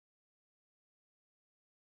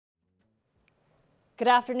Good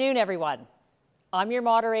afternoon, everyone. I'm your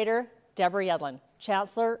moderator, Deborah Yedlin,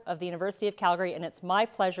 Chancellor of the University of Calgary, and it's my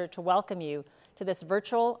pleasure to welcome you to this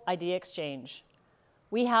virtual idea exchange.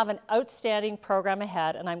 We have an outstanding program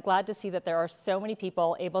ahead, and I'm glad to see that there are so many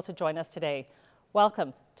people able to join us today.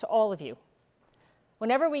 Welcome to all of you.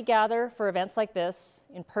 Whenever we gather for events like this,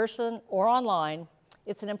 in person or online,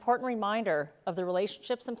 it's an important reminder of the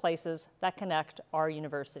relationships and places that connect our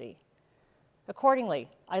university. Accordingly,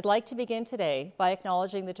 I'd like to begin today by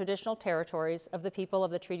acknowledging the traditional territories of the people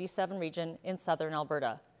of the Treaty 7 region in southern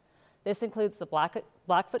Alberta. This includes the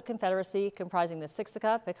Blackfoot Confederacy, comprising the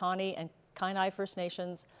Siksika, Piikani, and Kainai First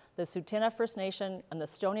Nations, the Tsuut'ina First Nation, and the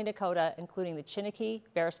Stoney Nakoda, including the Chiniki,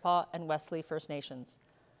 Bearspaw, and Wesley First Nations.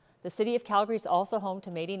 The City of Calgary is also home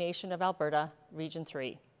to Métis Nation of Alberta, Region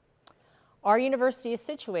 3. Our university is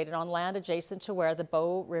situated on land adjacent to where the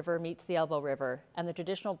Bow River meets the Elbow River, and the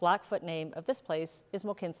traditional Blackfoot name of this place is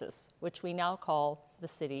Mohkinstsis, which we now call the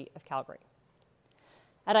City of Calgary.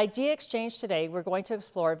 At Idea Exchange today, we're going to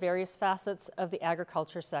explore various facets of the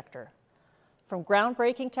agriculture sector. From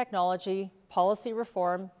groundbreaking technology, policy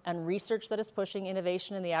reform, and research that is pushing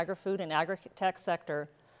innovation in the agri-food and agri-tech sector,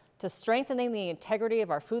 to strengthening the integrity of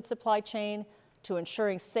our food supply chain, to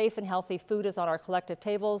ensuring safe and healthy food is on our collective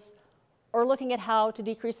tables, or looking at how to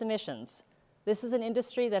decrease emissions. This is an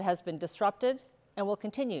industry that has been disrupted and will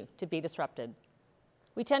continue to be disrupted.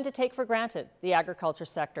 We tend to take for granted the agriculture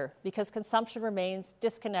sector because consumption remains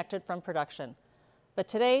disconnected from production. But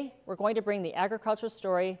today, we're going to bring the agriculture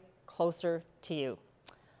story closer to you.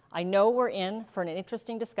 I know we're in for an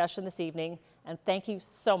interesting discussion this evening, and thank you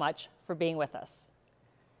so much for being with us.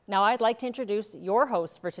 Now, I'd like to introduce your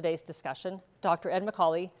host for today's discussion, Dr. Ed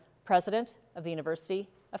McCauley, President of the University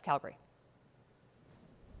of Calgary.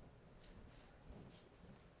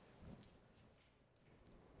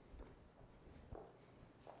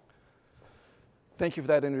 Thank you for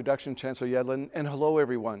that introduction, Chancellor Yedlin, and hello,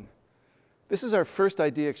 everyone. This is our first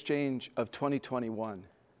Idea Exchange of 2021,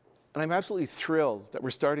 and I'm absolutely thrilled that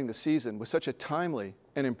we're starting the season with such a timely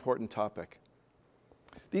and important topic.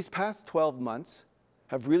 These past 12 months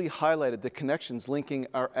have really highlighted the connections linking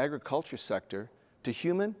our agriculture sector to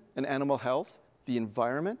human and animal health, the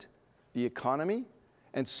environment, the economy,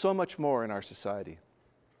 and so much more in our society.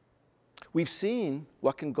 We've seen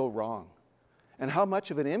what can go wrong and how much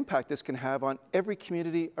of an impact this can have on every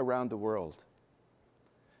community around the world.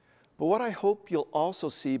 But what I hope you'll also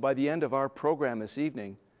see by the end of our program this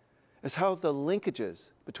evening is how the linkages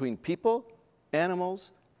between people,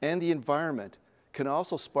 animals, and the environment can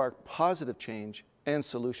also spark positive change and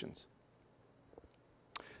solutions.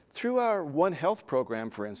 Through our One Health program,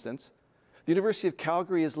 for instance, the University of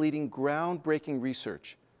Calgary is leading groundbreaking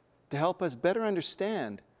research to help us better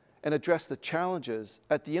understand and address the challenges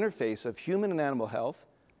at the interface of human and animal health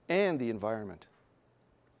and the environment.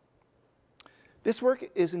 This work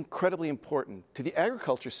is incredibly important to the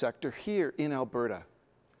agriculture sector here in Alberta,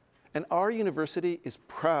 and our university is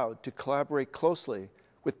proud to collaborate closely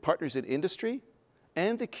with partners in industry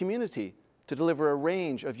and the community to deliver a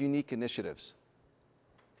range of unique initiatives.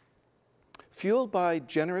 Fueled by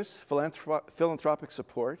generous philanthropic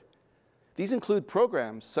support, these include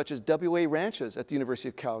programs such as WA Ranches at the University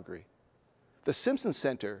of Calgary, the Simpson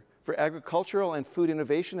Centre for Agricultural and Food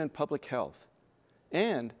Innovation and Public Health,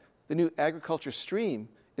 and the new agriculture stream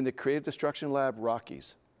in the Creative Destruction Lab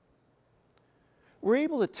Rockies. We're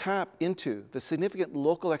able to tap into the significant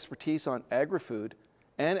local expertise on agri-food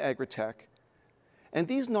and agri-tech, and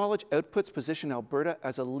these knowledge outputs position Alberta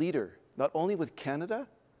as a leader, not only with Canada,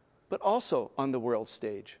 but also on the world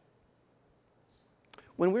stage.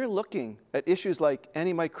 When we're looking at issues like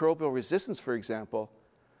antimicrobial resistance, for example,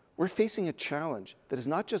 we're facing a challenge that is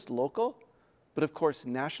not just local, but of course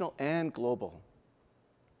national and global.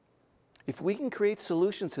 If we can create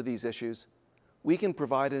solutions to these issues, we can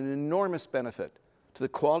provide an enormous benefit to the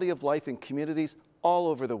quality of life in communities all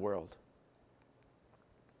over the world.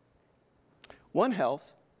 One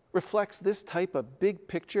Health reflects this type of big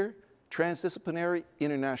picture, transdisciplinary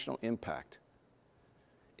international impact.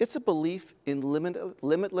 It's a belief in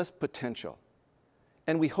limitless potential,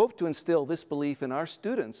 and we hope to instill this belief in our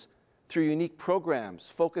students through unique programs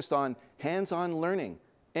focused on hands-on learning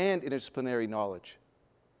and interdisciplinary knowledge.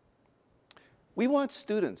 We want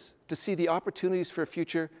students to see the opportunities for a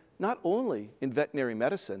future not only in veterinary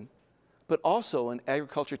medicine, but also in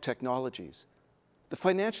agriculture technologies, the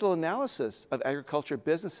financial analysis of agriculture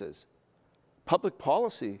businesses, public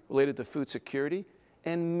policy related to food security,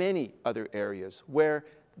 and many other areas where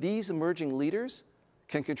these emerging leaders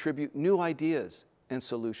can contribute new ideas and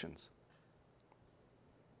solutions.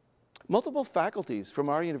 Multiple faculties from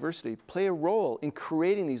our university play a role in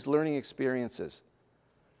creating these learning experiences,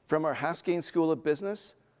 from our Haskayne School of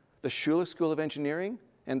Business, the Schuler School of Engineering,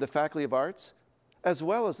 and the Faculty of Arts, as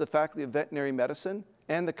well as the Faculty of Veterinary Medicine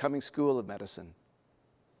and the Cummings School of Medicine.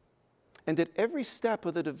 And at every step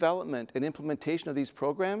of the development and implementation of these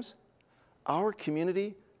programs, our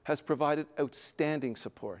community has provided outstanding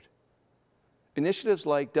support. Initiatives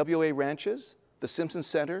like WA Ranches, the Simpson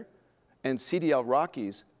Center, and CDL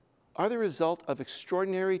Rockies are the result of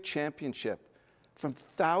extraordinary championship from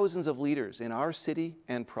thousands of leaders in our city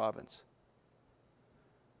and province.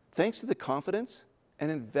 Thanks to the confidence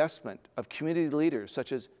and investment of community leaders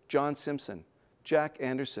such as John Simpson, Jack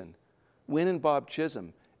Anderson, Wynne and Bob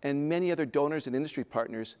Chisholm, and many other donors and industry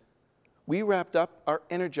partners, we wrapped up our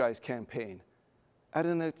Energize campaign at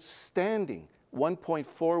an outstanding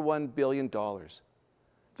 $1.41 billion,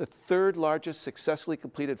 the third largest successfully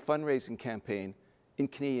completed fundraising campaign in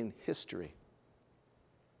Canadian history.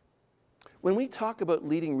 When we talk about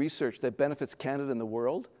leading research that benefits Canada and the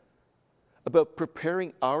world, about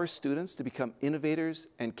preparing our students to become innovators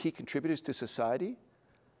and key contributors to society,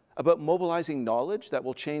 about mobilizing knowledge that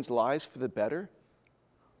will change lives for the better,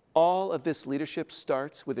 all of this leadership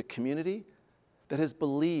starts with a community that has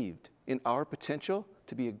believed in our potential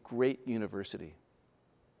to be a great university.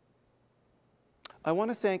 I want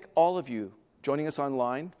to thank all of you joining us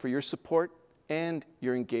online for your support and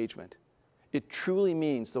your engagement. It truly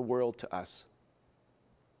means the world to us.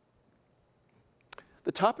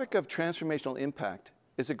 The topic of transformational impact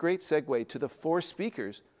is a great segue to the 4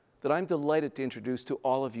 speakers that I'm delighted to introduce to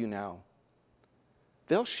all of you now.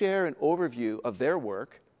 They'll share an overview of their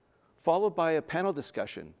work, followed by a panel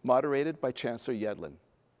discussion moderated by Chancellor Yedlin.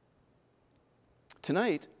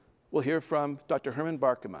 Tonight, we'll hear from Dr. Herman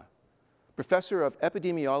Barkema, Professor of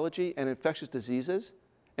Epidemiology and Infectious Diseases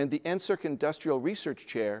and the NSERC Industrial Research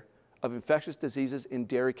Chair of Infectious Diseases in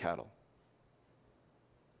Dairy Cattle.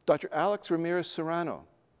 Dr. Alex Ramirez Serrano,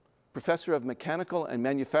 Professor of Mechanical and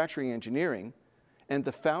Manufacturing Engineering and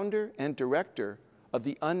the founder and director of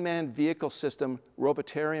the Unmanned Vehicle System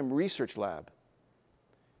Robotarium Research Lab.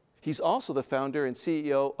 He's also the founder and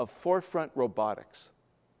CEO of Forefront Robotics.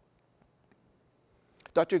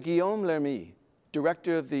 Dr. Guillaume Lermy,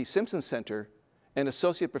 Director of the Simpson Center and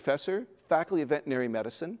Associate Professor, Faculty of Veterinary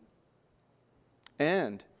Medicine,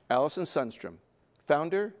 and Alison Sundstrom,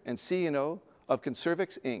 founder and CEO of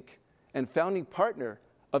Conservix Inc. and founding partner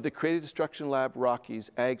of the Creative Destruction Lab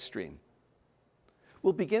Rockies AgStream.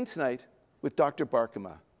 We'll begin tonight with Dr.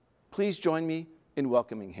 Barkema. Please join me in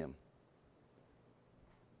welcoming him.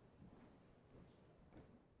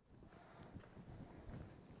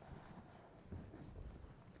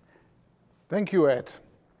 Thank you, Ed.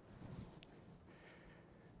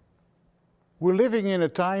 We're living in a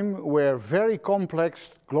time where very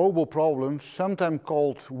complex global problems, sometimes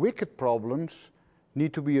called wicked problems,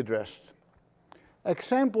 need to be addressed.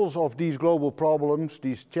 Examples of these global problems,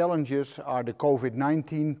 these challenges, are the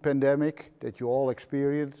COVID-19 pandemic that you all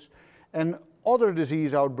experience, and other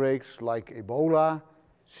disease outbreaks like Ebola,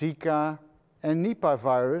 Zika, and Nipah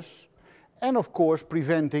virus, and of course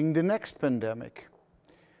preventing the next pandemic.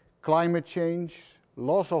 Climate change,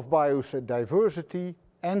 loss of biodiversity,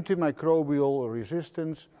 antimicrobial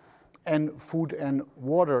resistance, and food and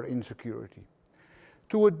water insecurity.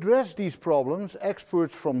 To address these problems,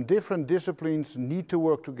 experts from different disciplines need to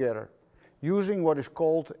work together, using what is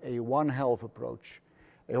called a One Health approach,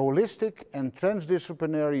 a holistic and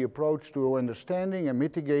transdisciplinary approach to understanding and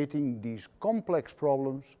mitigating these complex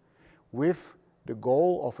problems with the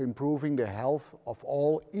goal of improving the health of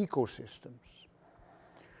all ecosystems.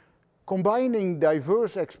 Combining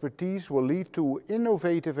diverse expertise will lead to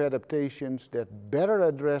innovative adaptations that better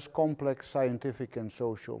address complex scientific and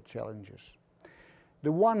social challenges.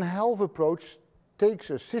 The One Health approach takes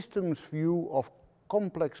a systems view of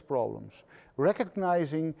complex problems,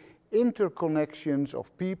 recognizing interconnections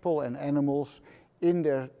of people and animals in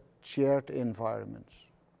their shared environments.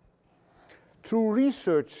 Through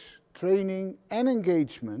research, training, and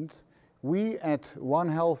engagement, we at One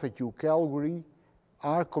Health at U Calgary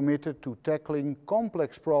are committed to tackling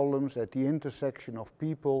complex problems at the intersection of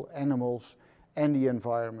people, animals, and the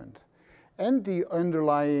environment, and the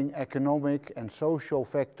underlying economic and social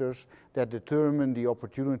factors that determine the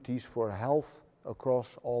opportunities for health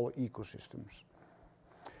across all ecosystems.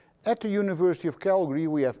 At the University of Calgary,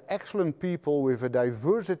 we have excellent people with a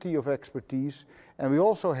diversity of expertise, and we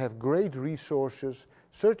also have great resources,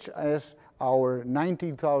 such as our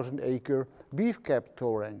 19,000-acre beef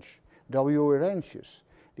cattle ranch, WA Ranches,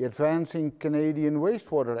 the Advancing Canadian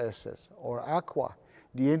Wastewater Assets, or AQUA,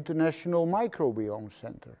 the International Microbiome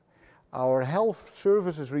Center, our Health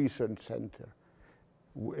Services Research Center,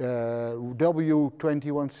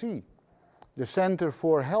 W21C, the Center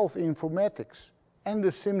for Health Informatics, and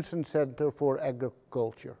the Simpson Center for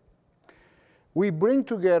Agriculture. We bring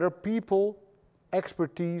together people,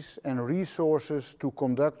 expertise, and resources to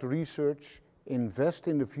conduct research, invest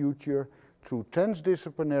in the future through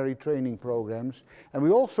transdisciplinary training programs, and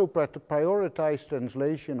we also prioritize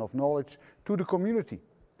translation of knowledge to the community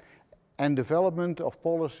and development of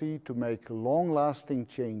policy to make long-lasting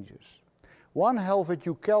changes. One Health at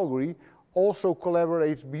U Calgary also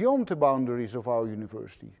collaborates beyond the boundaries of our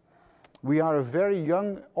university. We are a very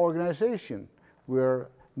young organization. We're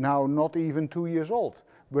now not even 2 years old,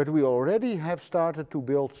 but we already have started to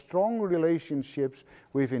build strong relationships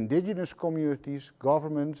with indigenous communities,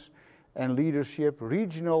 governments, and leadership,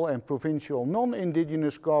 regional and provincial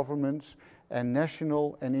non-indigenous governments, and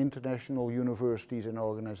national and international universities and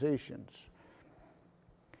organizations.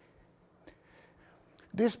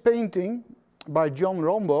 This painting by John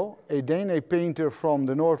Rombo, a Dene painter from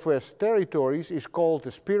the Northwest Territories, is called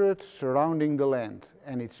The Spirit Surrounding the Land,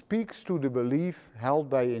 and it speaks to the belief held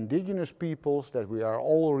by indigenous peoples that we are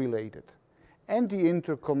all related, and the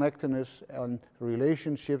interconnectedness and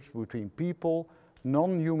relationships between people,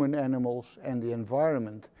 non-human animals, and the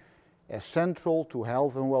environment as central to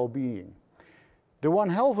health and well-being. The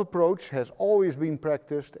One Health approach has always been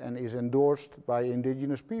practiced and is endorsed by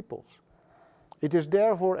indigenous peoples. It is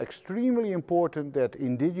therefore extremely important that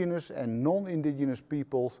indigenous and non-indigenous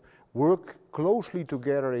peoples work closely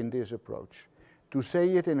together in this approach. To say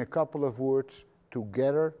it in a couple of words,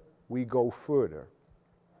 together we go further.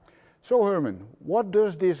 So Herman, what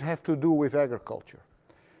does this have to do with agriculture?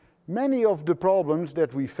 Many of the problems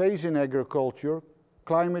that we face in agriculture,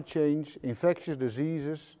 climate change, infectious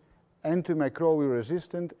diseases, antimicrobial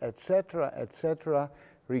resistance, etc.,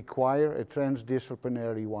 require a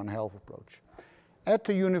transdisciplinary One Health approach. At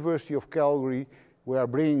the University of Calgary, we are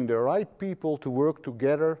bringing the right people to work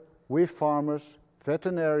together with farmers,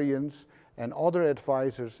 veterinarians, and other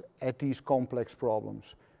advisors at these complex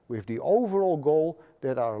problems, with the overall goal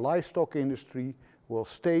that our livestock industry will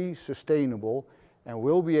stay sustainable and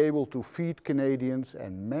will be able to feed Canadians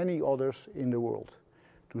and many others in the world.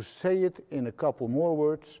 To say it in a couple more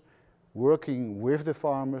words, working with the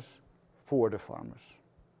farmers, for the farmers.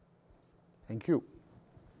 Thank you.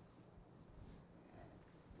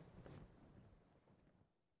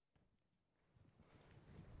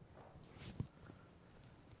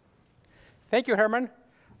 Thank you, Herman.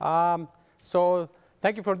 So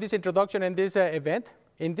thank you for this introduction and this event.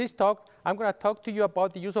 In this talk, I'm going to talk to you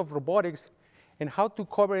about the use of robotics and how to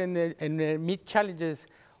cover and meet challenges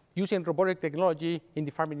using robotic technology in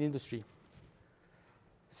the farming industry.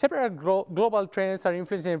 Several global trends are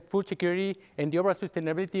influencing food security and the overall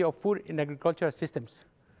sustainability of food and agricultural systems.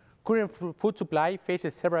 Current food supply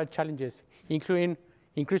faces several challenges, including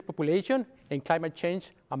increased population and climate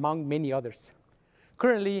change, among many others.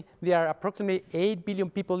 Currently, there are approximately 8 billion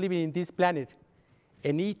people living in this planet,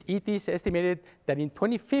 and it is estimated that in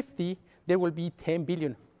 2050, there will be 10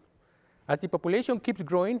 billion. As the population keeps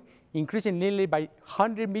growing, increasing nearly by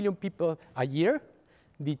 100 million people a year,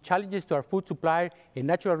 the challenges to our food supply and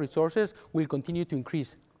natural resources will continue to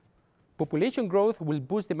increase. Population growth will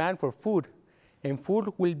boost demand for food, and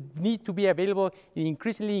food will need to be available in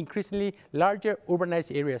increasingly larger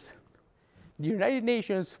urbanized areas. The United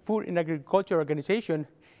Nations Food and Agriculture Organization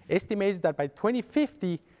estimates that by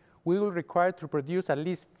 2050, we will require to produce at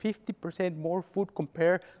least 50% more food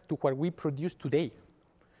compared to what we produce today.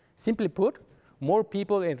 Simply put, more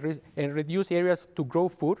people and reduced areas to grow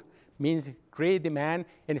food means great demand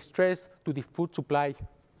and stress to the food supply.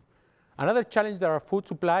 Another challenge that our food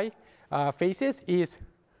supply faces is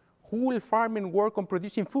who will farm and work on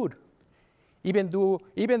producing food? Even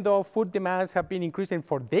though food demands have been increasing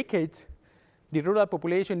for decades, the rural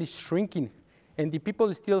population is shrinking, and the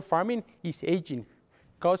people still farming is aging,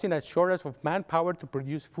 causing a shortage of manpower to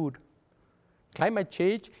produce food. Climate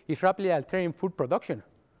change is rapidly altering food production.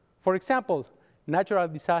 For example, natural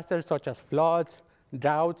disasters such as floods,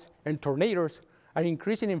 droughts, and tornadoes are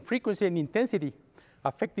increasing in frequency and intensity,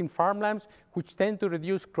 affecting farmlands, which tend to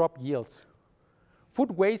reduce crop yields.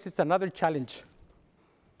 Food waste is another challenge.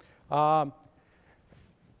 It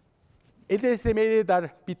is estimated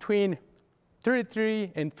that between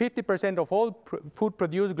 33% and 50% of all food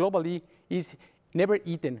produced globally is never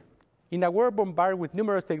eaten. In a world bombarded with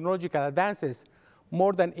numerous technological advances,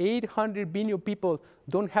 more than 800 billion people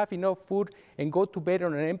don't have enough food and go to bed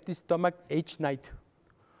on an empty stomach each night.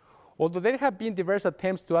 Although there have been diverse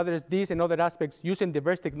attempts to address these and other aspects using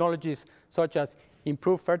diverse technologies such as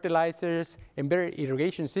improved fertilizers and better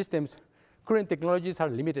irrigation systems, current technologies are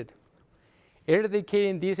limited.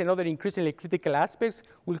 Eradicating these and other increasingly critical aspects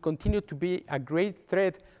will continue to be a great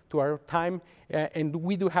threat to our time, and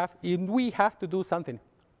we have to do something.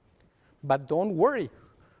 But don't worry,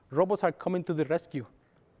 robots are coming to the rescue.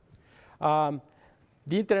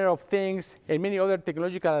 The Internet of Things and many other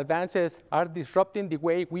technological advances are disrupting the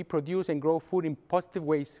way we produce and grow food in positive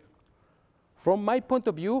ways. From my point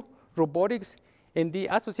of view, robotics and the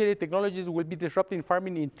associated technologies will be disrupting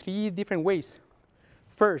farming in 3 different ways.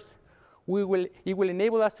 First, it will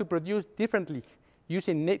enable us to produce differently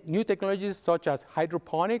using new technologies such as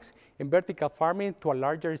hydroponics and vertical farming to a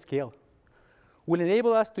larger scale. Will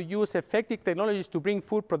enable us to use effective technologies to bring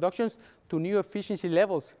food productions to new efficiency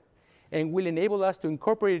levels, and will enable us to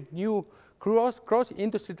incorporate new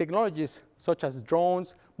cross-industry technologies such as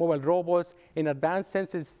drones, mobile robots, and advanced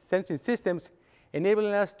sensing systems,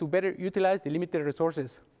 enabling us to better utilize the limited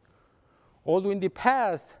resources. Although in the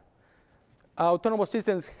past, autonomous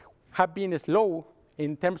systems have been slow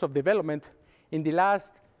in terms of development, in the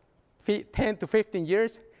last 10 to 15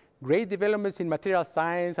 years, great developments in material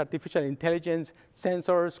science, artificial intelligence,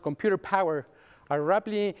 sensors, computer power are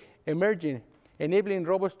rapidly emerging, enabling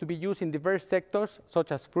robots to be used in diverse sectors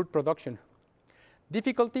such as fruit production.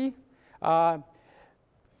 Difficulty,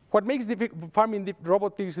 what makes farming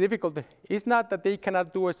robotics difficult is not that they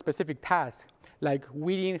cannot do a specific task, like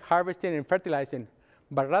weeding, harvesting, and fertilizing,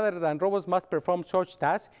 but rather that robots must perform such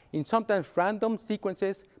tasks in sometimes random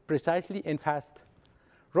sequences precisely and fast.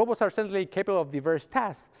 Robots are certainly capable of diverse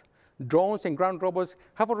tasks. Drones and ground robots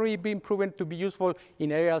have already been proven to be useful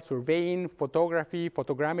in aerial surveying, photography,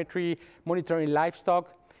 photogrammetry, monitoring livestock,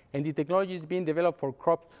 and the technology is being developed for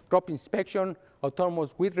crop inspection,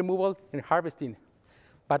 autonomous weed removal, and harvesting.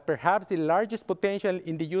 But perhaps the largest potential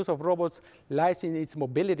in the use of robots lies in its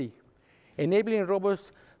mobility, enabling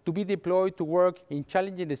robots to be deployed to work in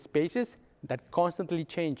challenging spaces that constantly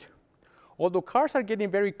change. Although cars are getting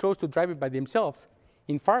very close to driving by themselves,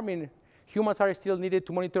 in farming, humans are still needed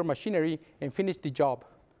to monitor machinery and finish the job.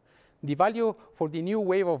 The value for the new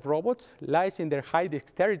wave of robots lies in their high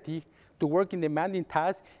dexterity to work in demanding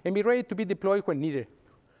tasks and be ready to be deployed when needed.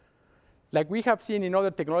 Like we have seen in other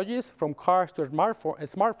technologies, from cars to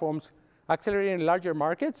smartphones, accelerating larger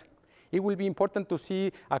markets, it will be important to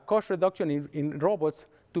see a cost reduction in robots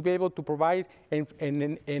to be able to provide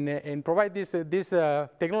and provide these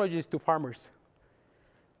technologies to farmers.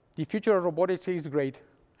 The future of robotics is great.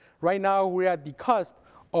 Right now, we're at the cusp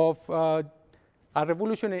of a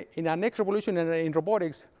next revolution in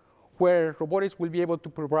robotics, where robotics will be able to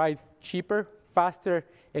provide cheaper, faster,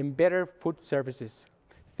 and better food services.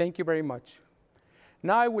 Thank you very much.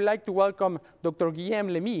 Now I would like to welcome Dr. Guillaume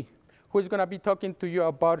Lemy, who is going to be talking to you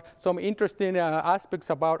about some interesting aspects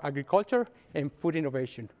about agriculture and food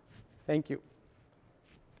innovation. Thank you.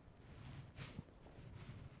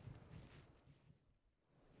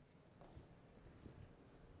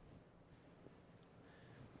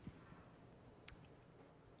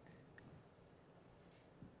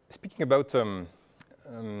 Speaking about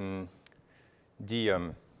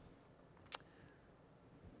the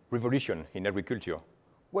revolution in agriculture,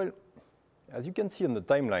 well, as you can see on the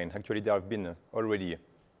timeline, actually there have been already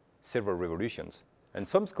several revolutions. And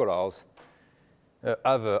some scholars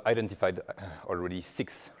have identified already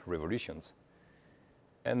 6 revolutions.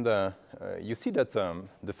 And you see that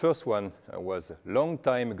the first one was a long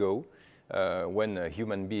time ago when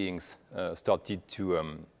human beings started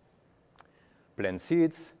to plant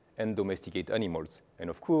seeds and domesticate animals. And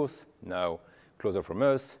of course, now closer from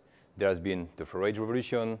us, there has been the forage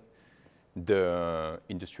revolution, the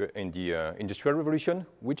industrial revolution,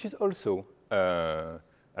 which is also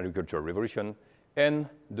agricultural revolution, and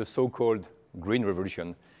the so-called green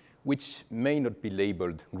revolution, which may not be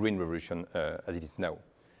labeled green revolution as it is now.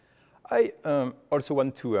 I also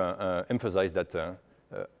want to emphasize that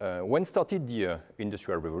when started the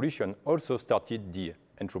industrial revolution, also started the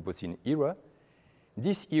Anthropocene era.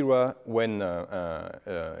 This era when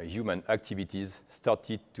human activities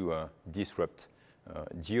started to disrupt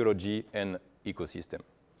geology and ecosystem.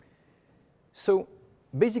 So,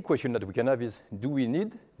 basic question that we can have is, do we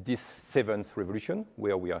need this 7th revolution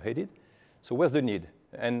where we are headed? So where's the need?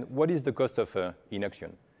 And what is the cost of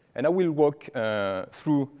inaction? And I will walk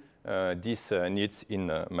through these needs in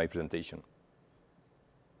my presentation.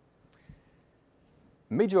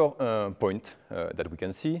 Major point that we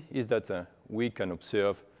can see is that we can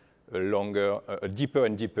observe a deeper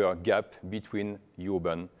and deeper gap between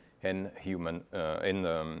urban and human and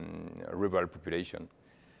rural population.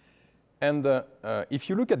 And if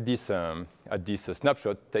you look at this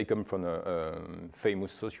snapshot taken from a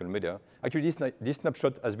famous social media, actually this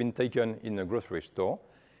snapshot has been taken in a grocery store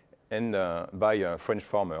and by French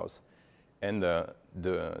farmers. And the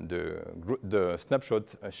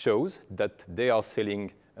snapshot shows that they are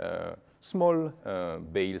selling small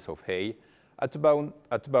bales of hay at about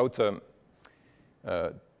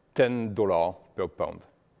 $10 per pound.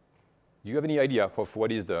 Do you have any idea of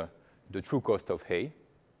what is the true cost of hay?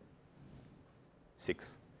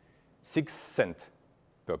 6 cents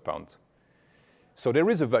per pound. So there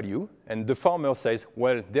is a value, and the farmer says,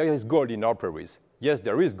 well, there is gold in our prairies. Yes,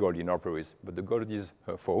 there is gold in our prairies, but the gold is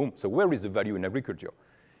for whom? So where is the value in agriculture?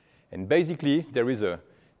 And basically, there is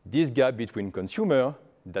this gap between consumer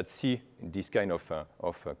that see this kind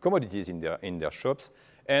of commodities in their shops,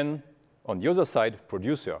 and on the other side,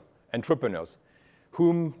 producer, entrepreneurs,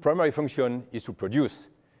 whom primary function is to produce.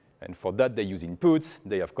 And for that, they use inputs,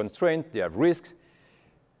 they have constraints, they have risks.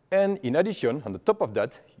 And in addition, on the top of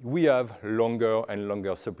that, we have longer and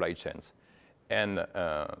longer supply chains. And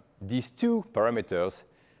these two parameters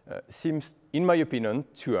seems, in my opinion,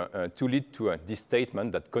 to lead to this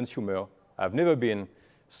statement that consumers have never been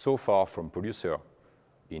so far from producer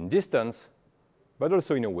in distance, but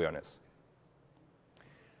also in awareness.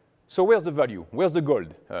 So where's the value? Where's the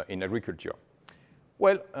gold in agriculture?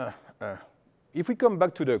 Well, if we come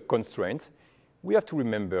back to the constraint, we have to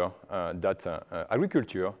remember that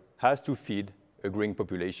agriculture has to feed a growing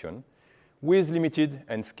population with limited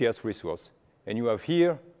and scarce resources. And you have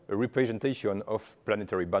here a representation of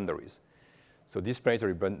planetary boundaries. So these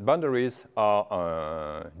planetary boundaries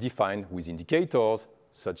are defined with indicators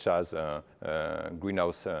such as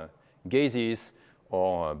greenhouse gases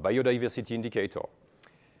or biodiversity indicator.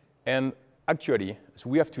 And actually, so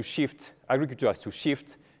we have to shift, agriculture has to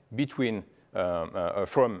shift between,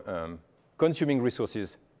 from consuming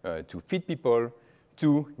resources to feed people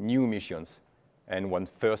to new missions. And one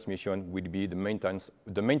first mission will be the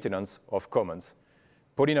maintenance of commons,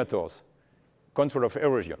 pollinators, control of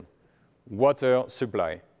erosion, water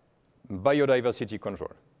supply, biodiversity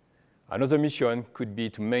control. Another mission could be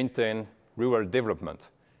to maintain rural development,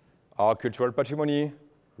 our cultural patrimony,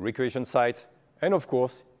 recreation sites, and of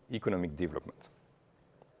course, economic development.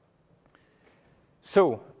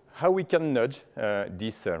 So, how we can nudge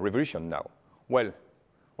this revolution now? Well,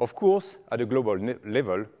 of course, at a global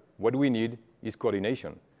level, what we need is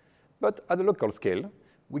coordination. But at a local scale,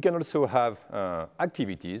 we can also have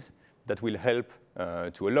activities that will help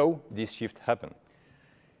to allow this shift happen.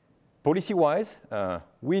 Policy-wise,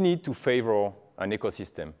 we need to favor an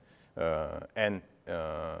ecosystem. And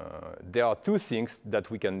there are two things that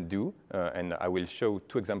we can do, and I will show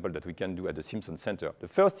two examples that we can do at the Simpson Center. The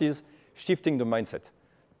first is shifting the mindset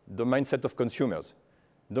of consumers,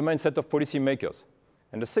 the mindset of policymakers.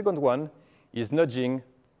 And the second one is nudging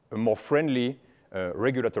a more friendly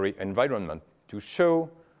regulatory environment to show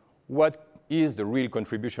what is the real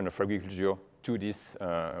contribution of agriculture to this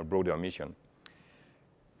broader mission.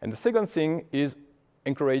 And the second thing is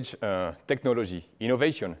encourage technology,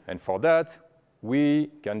 innovation. And for that, we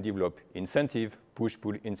can develop incentive,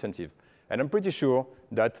 push-pull incentive. And I'm pretty sure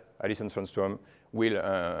that Alison Sundstrom will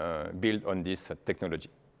build on this technology.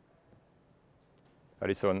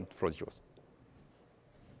 Alison, the floor is yours.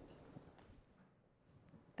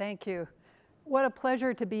 Thank you. What a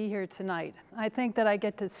pleasure to be here tonight. I think that I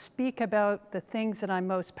get to speak about the things that I'm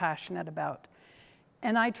most passionate about.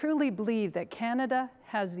 And I truly believe that Canada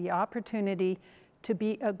has the opportunity to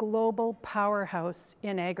be a global powerhouse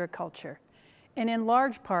in agriculture. And in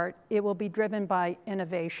large part, it will be driven by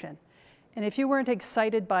innovation. And if you weren't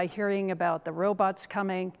excited by hearing about the robots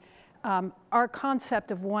coming, our concept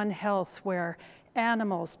of One Health, where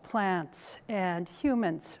animals, plants, and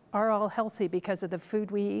humans are all healthy because of the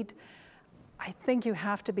food we eat, I think you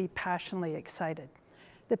have to be passionately excited.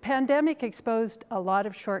 The pandemic exposed a lot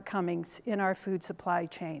of shortcomings in our food supply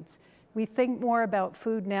chains. We think more about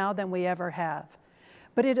food now than we ever have.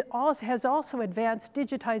 But it has also advanced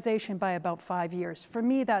digitization by about 5 years. For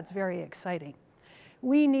me, that's very exciting.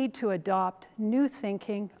 We need to adopt new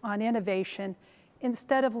thinking on innovation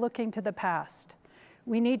instead of looking to the past.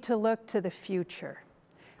 We need to look to the future.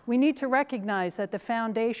 We need to recognize that the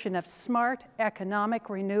foundation of smart economic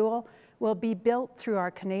renewal will be built through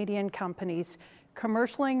our Canadian companies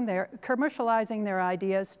commercializing their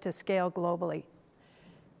ideas to scale globally.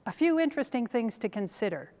 A few interesting things to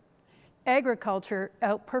consider. Agriculture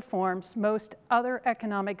outperforms most other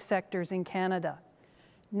economic sectors in Canada.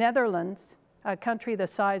 Netherlands, a country the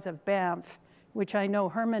size of Banff, which I know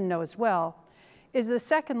Herman knows well, is the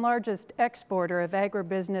second largest exporter of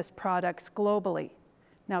agribusiness products globally.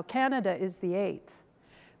 Now, Canada is the 8th.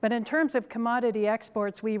 But in terms of commodity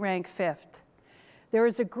exports, we rank 5th. There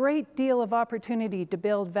is a great deal of opportunity to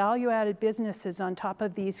build value-added businesses on top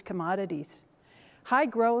of these commodities.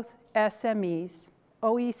 High-growth SMEs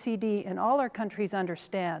OECD, and all our countries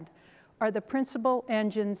understand are the principal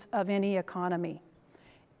engines of any economy.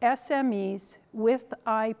 SMEs with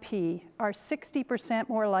IP are 60%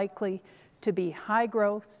 more likely to be high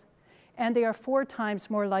growth, and they are 4 times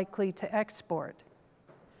more likely to export.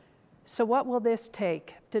 So what will this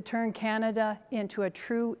take to turn Canada into a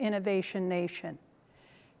true innovation nation?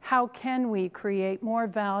 How can we create more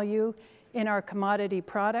value in our commodity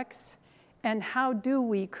products? And how do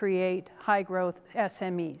we create high-growth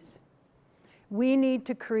SMEs? We need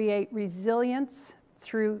to create resilience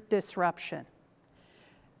through disruption.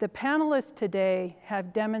 The panelists today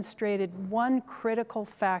have demonstrated one critical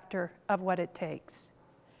factor of what it takes: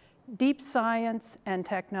 deep science and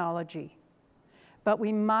technology. But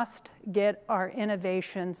we must get our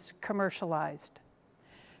innovations commercialized.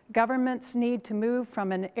 Governments need to move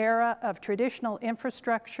from an era of traditional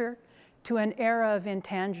infrastructure to an era of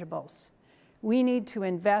intangibles. We need to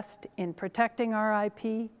invest in protecting our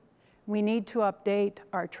IP. We need to update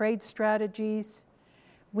our trade strategies.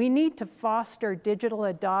 We need to foster digital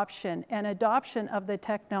adoption and adoption of the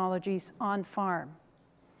technologies on farm.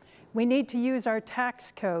 We need to use our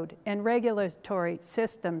tax code and regulatory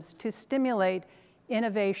systems to stimulate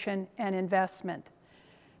innovation and investment.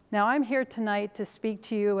 Now, I'm here tonight to speak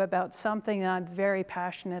to you about something that I'm very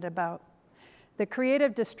passionate about. The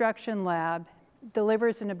Creative Destruction Lab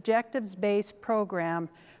delivers an objectives-based program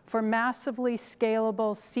for massively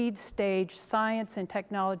scalable seed stage science and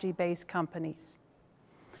technology-based companies.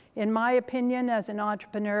 In my opinion, as an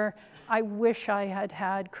entrepreneur, I wish I had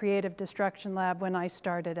had Creative Destruction Lab when I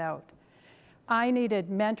started out. I needed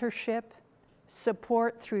mentorship,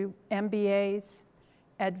 support through MBAs,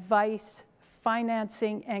 advice,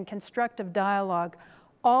 financing, and constructive dialogue,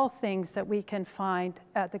 all things that we can find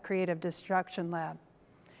at the Creative Destruction Lab.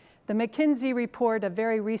 The McKinsey report, a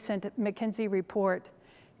very recent McKinsey report,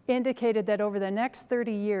 indicated that over the next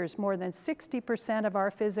 30 years, more than 60% of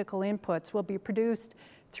our physical inputs will be produced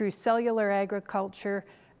through cellular agriculture,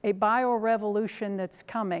 a biorevolution that's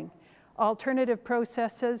coming. Alternative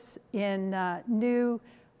processes in new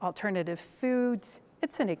alternative foods.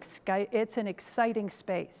 It's an exciting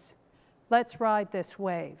space. Let's ride this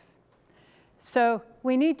wave. So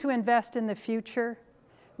we need to invest in the future.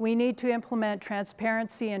 We need to implement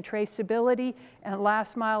transparency and traceability and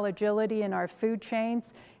last mile agility in our food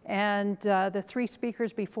chains. And the 3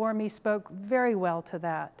 speakers before me spoke very well to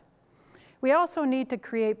that. We also need to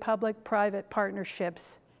create public-private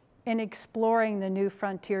partnerships in exploring the new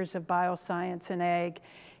frontiers of bioscience and ag.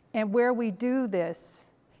 And where we do this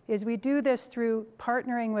is we do this through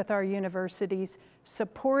partnering with our universities,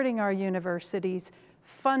 supporting our universities,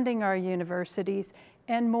 funding our universities,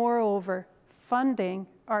 and moreover, funding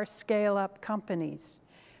our scale-up companies.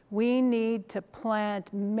 We need to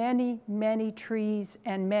plant many, many trees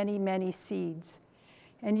and many, many seeds.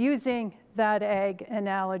 And using that ag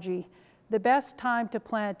analogy, the best time to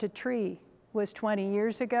plant a tree was 20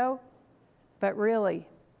 years ago, but really,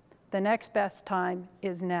 the next best time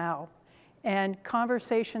is now. And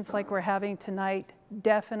conversations like we're having tonight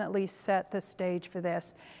definitely set the stage for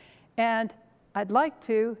this. And I'd like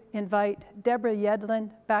to invite Deborah Yedlin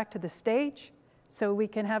back to the stage so we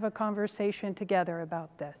can have a conversation together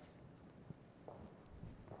about this.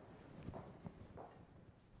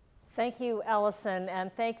 Thank you, Allison,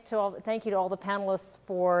 and thank you to all the panelists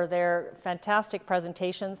for their fantastic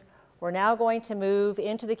presentations. We're now going to move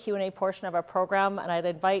into the Q&A portion of our program, and I'd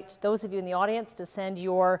invite those of you in the audience to send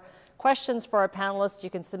your questions for our panelists. You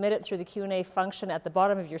can submit it through the Q&A function at the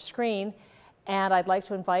bottom of your screen, and I'd like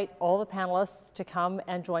to invite all the panelists to come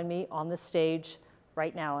and join me on the stage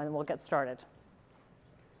right now, and we'll get started.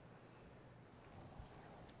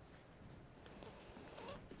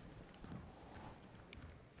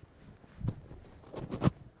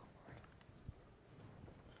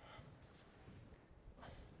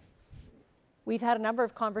 We've had a number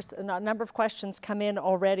of questions come in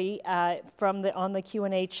already on the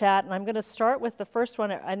Q&A chat, and I'm going to start with the first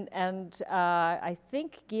one. And I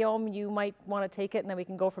think Guillaume, you might want to take it, and then we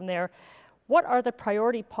can go from there. What are the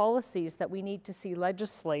priority policies that we need to see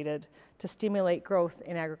legislated to stimulate growth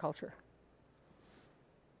in agriculture?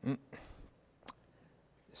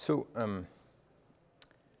 So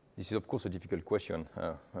this is of course a difficult question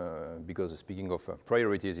because speaking of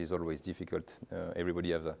priorities is always difficult.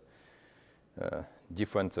 Everybody has a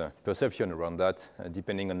different perception around that,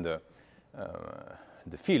 depending on the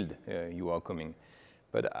field you are coming.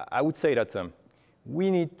 But I would say that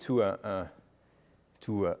we need to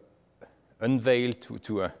unveil,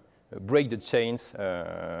 to break the chains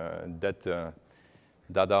that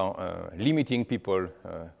are limiting people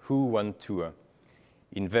who want to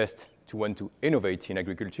invest to want to innovate in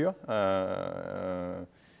agriculture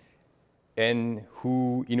and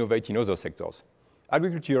who innovate in other sectors.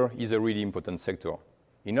 Agriculture is a really important sector.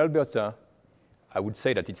 In Alberta, I would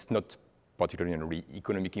say that it's not particularly a really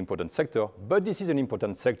economically important sector, but this is an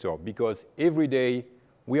important sector because every day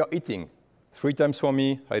we are eating. 3 times for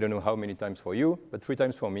me, I don't know how many times for you, but 3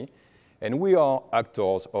 times for me. And we are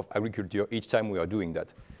actors of agriculture each time we are doing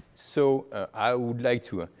that. So I would like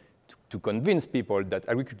to convince people that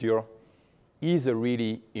agriculture is a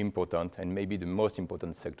really important and maybe the most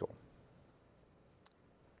important sector.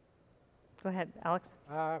 Go ahead, Alex.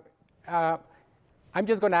 I'm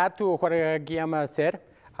just going to add to what Guillaume said.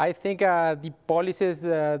 I think the policies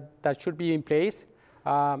that should be in place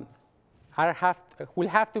will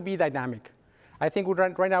have to be dynamic. I think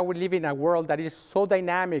right now we live in a world that is so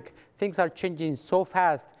dynamic. Things are changing so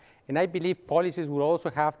fast. And I believe policies will also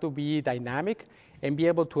have to be dynamic and be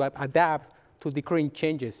able to adapt to the current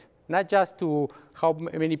changes, not just to how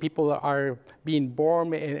many people are being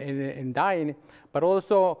born and dying, but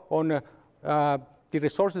also on the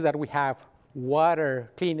resources that we have,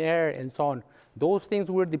 water, clean air, and so on. Those things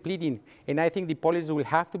we're depleting, and I think the policies will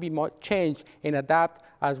have to be changed and adapt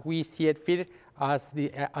as we see it fit as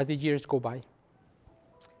the years go by.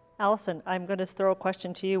 Allison, I'm going to throw a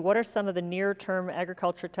question to you. What are some of the near-term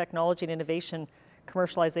agriculture technology and innovation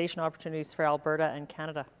commercialization opportunities for Alberta and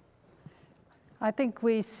Canada? I think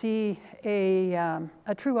we see a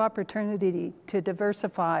true opportunity to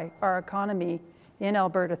diversify our economy in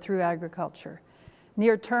Alberta through agriculture.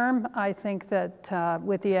 Near term, I think that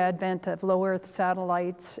with the advent of low Earth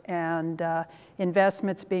satellites and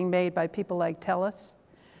investments being made by people like TELUS,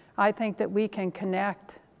 I think that we can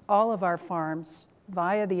connect all of our farms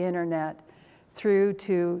via the internet through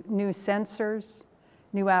to new sensors,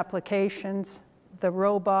 new applications, the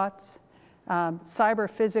robots, cyber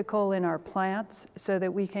physical in our plants so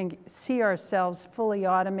that we can see ourselves fully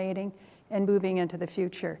automating and moving into the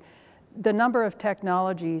future. The number of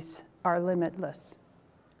technologies are limitless.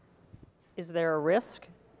 Is there a risk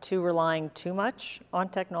to relying too much on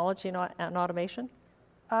technology and automation?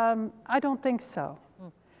 I don't think so.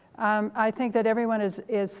 I think that everyone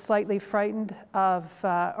is slightly frightened of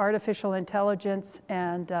artificial intelligence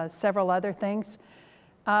and several other things.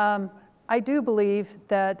 I do believe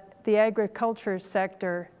that the agriculture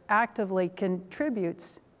sector actively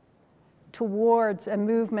contributes towards a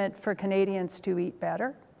movement for Canadians to eat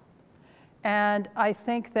better. And I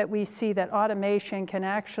think that we see that automation can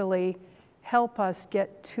actually help us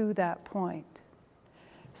get to that point.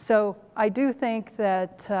 So I do think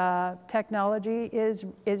that technology is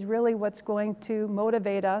really what's going to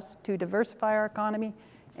motivate us to diversify our economy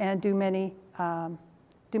and do many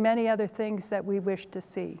other things that we wish to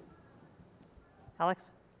see.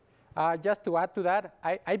 Alex? Just to add to that,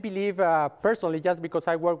 I believe personally, just because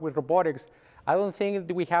I work with robotics, I don't think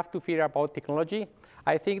that we have to fear about technology.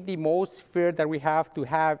 I think the most fear that we have to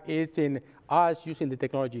have is in us using the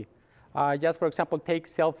technology. Just for example, take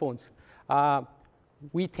cell phones.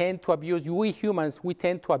 We humans, we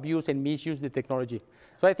tend to abuse and misuse the technology.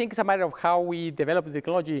 So I think it's a matter of how we develop the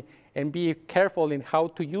technology and be careful in how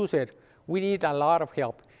to use it. We need a lot of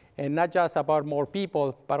help. And not just about more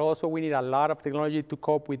people, but also we need a lot of technology to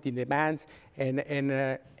cope with the demands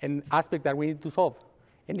and aspects that we need to solve.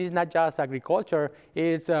 And it's not just agriculture,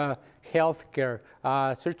 it's healthcare,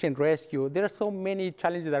 search and rescue. There are so many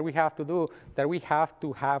challenges that we have to do that we have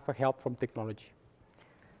to have help from technology.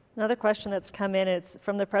 Another question that's come in, it's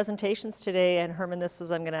from the presentations today, and Herman, I'm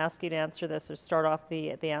going to ask you to answer this or start off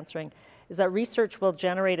the answering, is that research will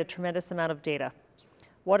generate a tremendous amount of data.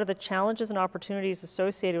 What are the challenges and opportunities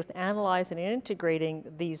associated with analyzing and integrating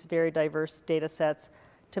these very diverse data sets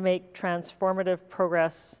to make transformative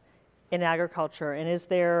progress in agriculture? And is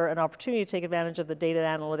there an opportunity to take advantage of the data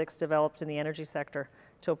analytics developed in the energy sector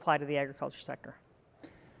to apply to the agriculture sector?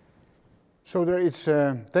 So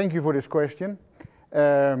thank you for this question.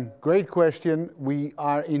 Great question. We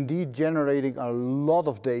are indeed generating a lot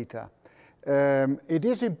of data. It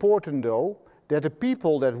is important, though, that the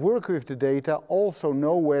people that work with the data also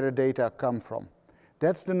know where the data come from.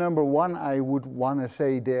 That's the number one I would want to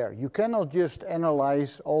say there. You cannot just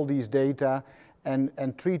analyze all these data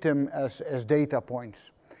and treat them as data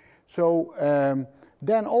points. So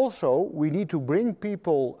then also we need to bring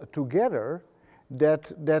people together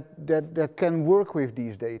that can work with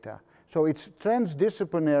these data. So it's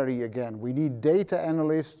transdisciplinary again. We need data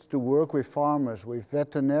analysts to work with farmers, with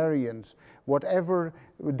veterinarians, whatever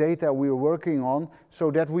data we're working on,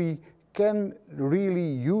 so that we can really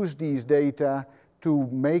use these data to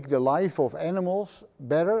make the life of animals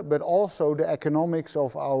better, but also the economics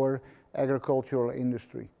of our agricultural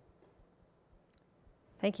industry.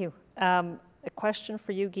 Thank you. A question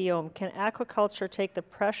for you, Guillaume. Can aquaculture take the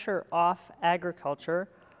pressure off agriculture,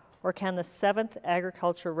 or can the 7th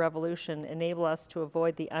agriculture revolution enable us to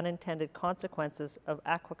avoid the unintended consequences of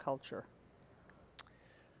aquaculture?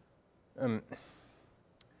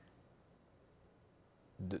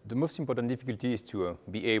 The most important difficulty is to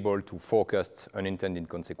be able to forecast unintended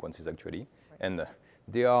consequences, actually. Right. And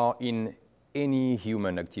they are in any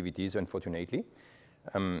human activities, unfortunately.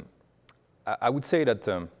 I would say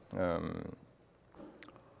that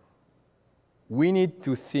we need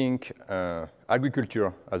to think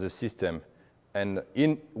agriculture as a system, and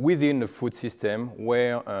within the food system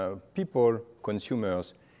where people,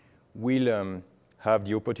 consumers, will have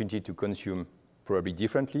the opportunity to consume probably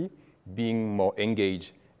differently, being more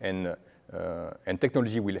engaged, and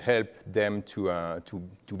technology will help them to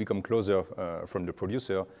become closer from the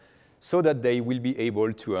producer, so that they will be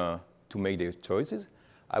able to make their choices.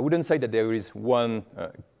 I wouldn't say that there is one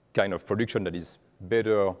kind of production that is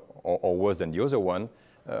better or worse than the other one.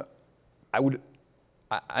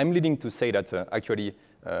 I'm leading to say that actually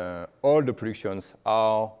all the productions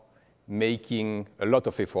are making a lot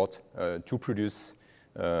of effort to produce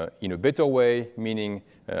in a better way, meaning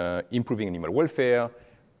improving animal welfare,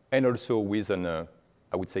 and also with I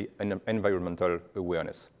would say, an environmental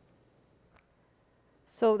awareness.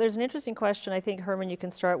 So there's an interesting question. I think, Herman, you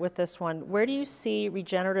can start with this one. Where do you see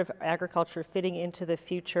regenerative agriculture fitting into the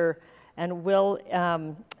future, and will,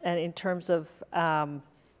 and in terms of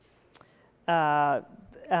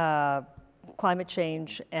climate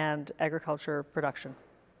change and agriculture production?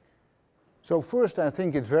 So first, I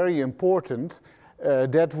think it's very important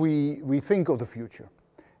that we think of the future,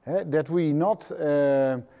 that we not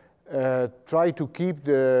try to keep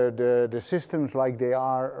the systems like they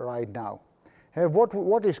are right now.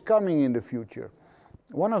 What is coming in the future?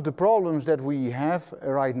 One of the problems that we have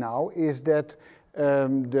right now is that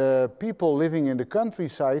the people living in the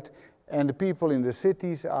countryside and the people in the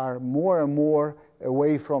cities are more and more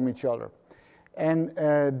away from each other. And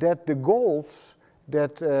that the goals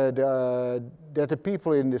that the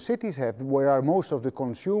people in the cities have, where most of the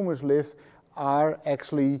consumers live, are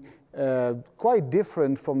actually quite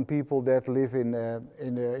different from people that live in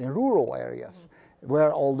rural areas,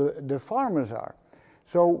 where all the farmers are.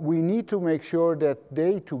 So we need to make sure that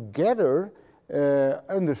they together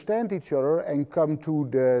understand each other and come to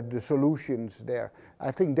the solutions there.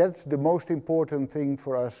 I think that's the most important thing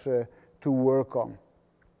for us to work on.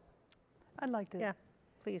 I'd like to. Yeah,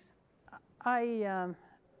 please.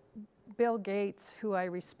 Bill Gates, who I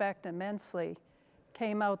respect immensely,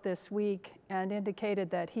 came out this week and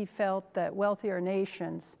indicated that he felt that wealthier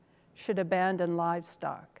nations should abandon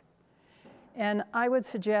livestock. And I would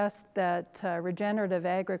suggest that regenerative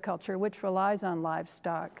agriculture, which relies on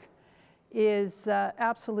livestock, is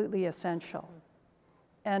absolutely essential.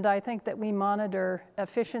 And I think that we monitor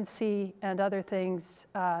efficiency and other things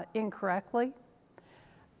incorrectly.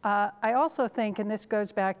 I also think, and this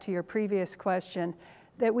goes back to your previous question,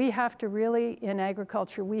 that we have to really, in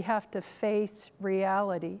agriculture, we have to face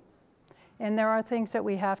reality. And there are things that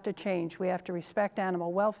we have to change. We have to respect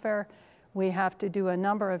animal welfare. We have to do a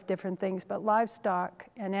number of different things, but livestock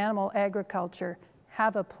and animal agriculture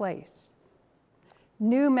have a place.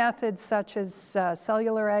 New methods such as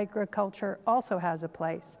cellular agriculture also has a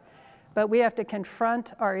place, but we have to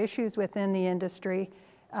confront our issues within the industry,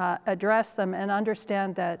 address them, and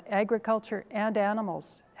understand that agriculture and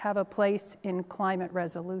animals have a place in climate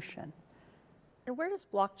resolution. And where does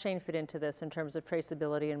blockchain fit into this in terms of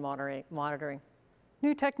traceability and monitoring?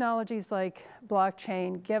 New technologies like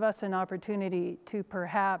blockchain give us an opportunity to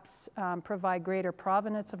perhaps provide greater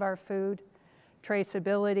provenance of our food,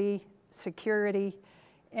 traceability, security,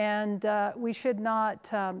 and we should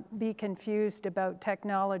not be confused about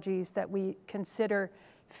technologies that we consider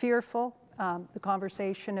fearful. The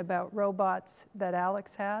conversation about robots that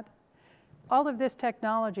Alex had. All of this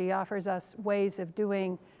technology offers us ways of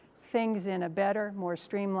doing things in a better, more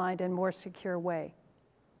streamlined, and more secure way.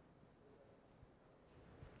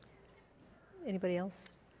 Anybody else?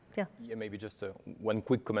 Yeah. Yeah, maybe just one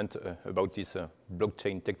quick comment about this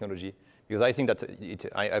blockchain technology, because I think that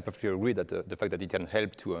I perfectly agree that the fact that it can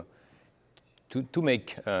help to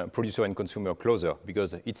make producer and consumer closer,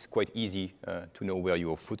 because it's quite easy to know where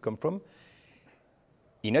your food comes from.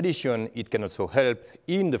 In addition, it can also help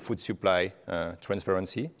in the food supply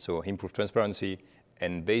transparency, so improve transparency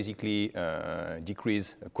and basically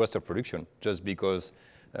decrease cost of production, just because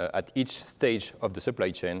at each stage of the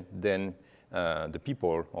supply chain, then the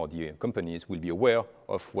people or the companies will be aware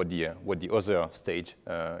of what the other stage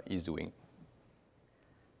is doing.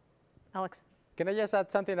 Alex? Can I just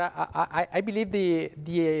add something? I believe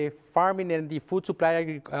the farming and the food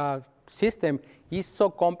supply system is so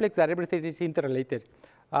complex that everything is interrelated.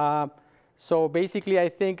 So basically, I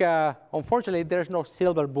think, unfortunately, there's no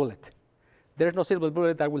silver bullet. There's no silver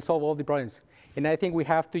bullet that will solve all the problems. And I think we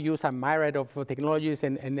have to use a myriad of technologies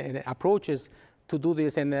and approaches to do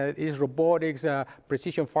this, and is robotics,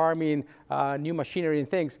 precision farming, new machinery and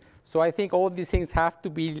things. So I think all these things have to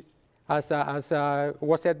be, as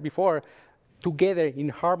was said before, together in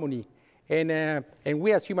harmony. And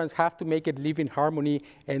we as humans have to make it live in harmony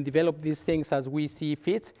and develop these things as we see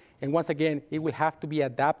fit. And once again, it will have to be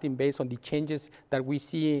adapting based on the changes that we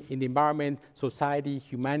see in the environment, society,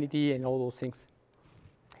 humanity, and all those things.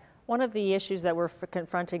 One of the issues that we're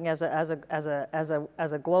confronting as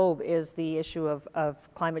a globe is the issue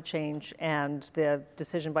of climate change and the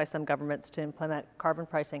decision by some governments to implement carbon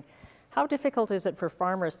pricing. How difficult is it for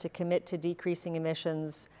farmers to commit to decreasing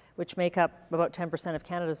emissions, which make up about 10% of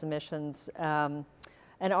Canada's emissions?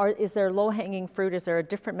 Is there low-hanging fruit? Is there a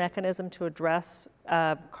different mechanism to address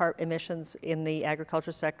emissions in the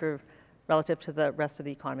agriculture sector relative to the rest of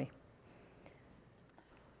the economy?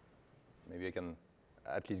 Maybe I can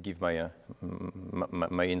at least give my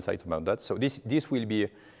my insights about that. So this will be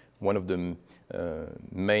one of the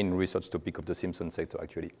main research topic of the Simpson sector,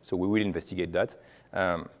 actually. So we will investigate that.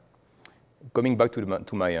 Coming back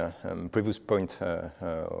to my previous point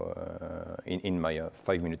in my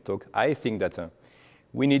 5-minute talk, I think that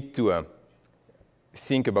we need to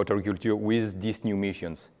think about agriculture with these new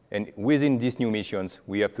missions. And within these new missions,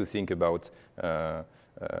 we have to think about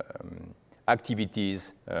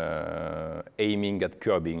activities aiming at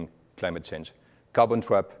curbing climate change. Carbon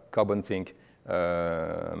trap, carbon sink,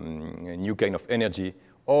 new kind of energy,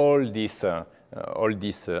 all these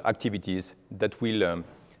activities that will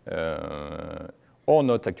or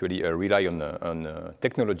not actually rely on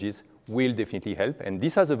technologies will definitely help. And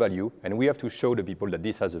this has a value, and we have to show the people that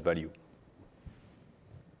this has a value.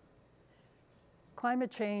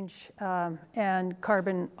 Climate change and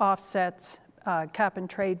carbon offsets, cap and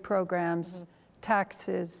trade programs,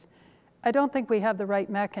 taxes. I don't think we have the right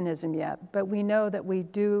mechanism yet, but we know that we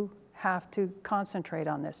do have to concentrate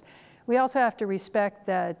on this. We also have to respect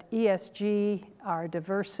that ESG, our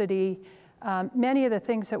diversity, many of the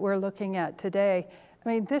things that we're looking at today, I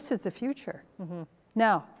mean, this is the future.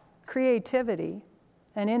 Now, creativity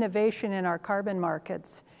and innovation in our carbon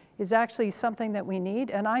markets is actually something that we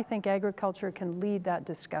need, and I think agriculture can lead that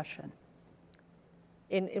discussion.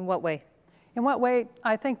 In what way? In what way?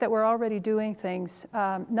 I think that we're already doing things.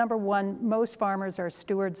 Number one, most farmers are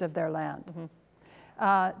stewards of their land.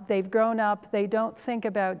 They've grown up, they don't think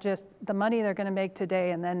about just the money they're going to make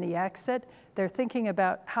today and then the exit. They're thinking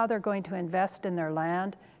about how they're going to invest in their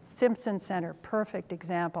land. Simpson Center, perfect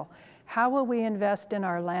example. How will we invest in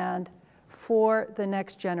our land for the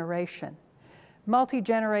next generation?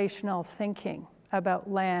 Multi-generational thinking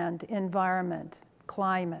about land, environment,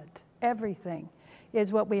 climate, everything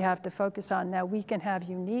is what we have to focus on. Now, we can have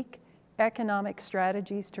unique economic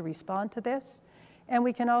strategies to respond to this, and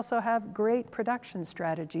we can also have great production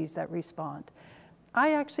strategies that respond.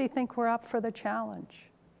 I actually think we're up for the challenge.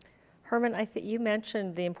 Herman, you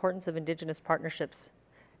mentioned the importance of Indigenous partnerships,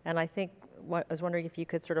 and I was wondering if you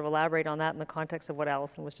could sort of elaborate on that in the context of what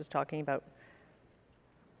Alison was just talking about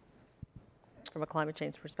from a climate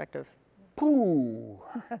change perspective.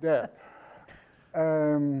 Yeah.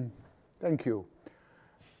 Thank you.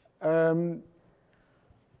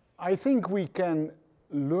 I think we can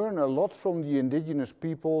learn a lot from the indigenous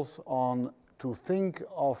peoples to think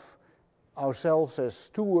of ourselves as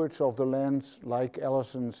stewards of the lands, like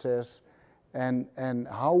Alison says, and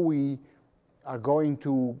how we are going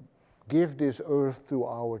to give this earth to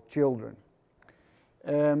our children.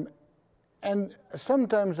 And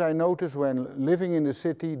sometimes I notice when living in the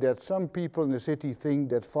city that some people in the city think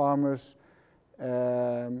that farmers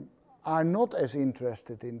are not as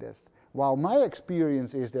interested in this. While my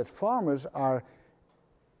experience is that farmers are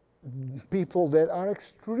people that are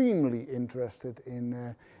extremely interested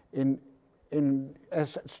in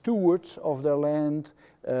as stewards of their land.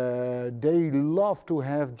 They love to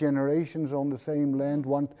have generations on the same land,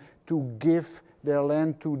 want to give their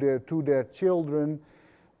land to their children.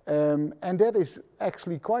 And that is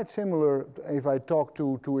actually quite similar if I talk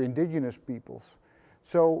to indigenous peoples.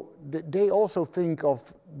 So they also think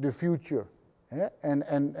of the future,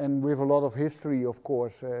 and with a lot of history, of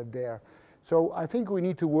course, there. So I think we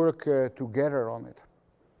need to work together on it.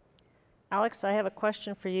 Alex, I have a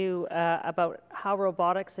question for you about how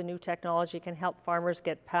robotics and new technology can help farmers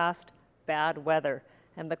get past bad weather.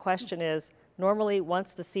 And the question is, normally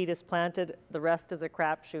once the seed is planted, the rest is a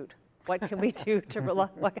crapshoot. What can we do to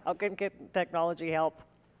how can technology help?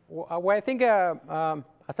 Well, I think,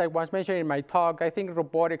 as as I was mentioning in my talk, I think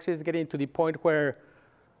robotics is getting to the point where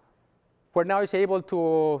now it's able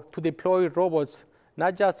to deploy robots,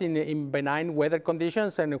 not just in benign weather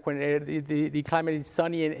conditions and when the climate is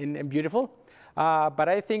sunny and beautiful, but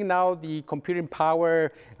I think now the computing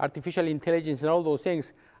power, artificial intelligence, and all those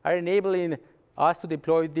things are enabling us to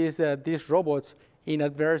deploy these robots in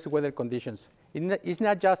adverse weather conditions. It's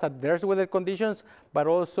not just adverse weather conditions, but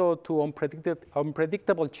also to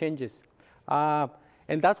unpredictable changes.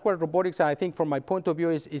 And that's where robotics, I think, from my point of view,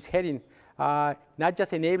 is heading. Not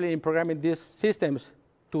just enabling and programming these systems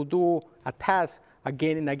to do a task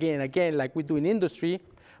again and again and again, like we do in industry,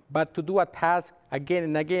 but to do a task again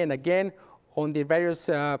and again and again on the various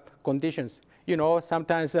conditions. You know,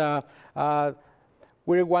 sometimes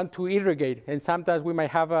we want to irrigate, and sometimes we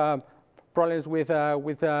might have problems with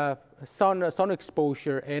sun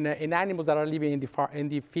exposure and animals that are living in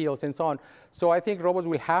the fields and so on. So I think robots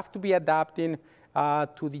will have to be adapting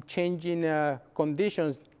to the changing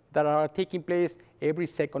conditions that are taking place every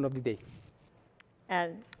second of the day.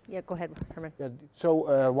 And yeah, go ahead, Herman. Yeah,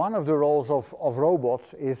 so one of the roles of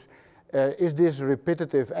robots is this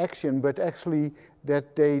repetitive action, but actually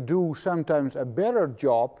that they do sometimes a better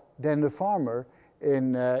job than the farmer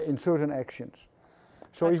in certain actions.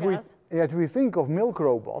 So if we think of milk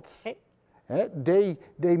robots, okay,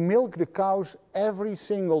 they milk the cows every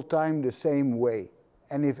single time the same way.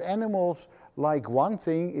 And if animals like one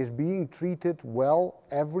thing is being treated well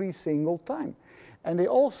every single time. And they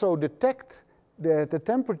also detect that the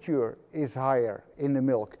temperature is higher in the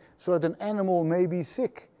milk, so that an animal may be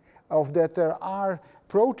sick, or that there are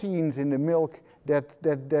proteins in the milk that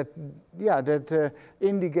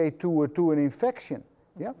indicate to an infection.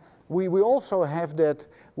 Yeah, we also have that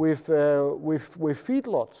with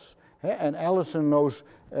feedlots, and Alison knows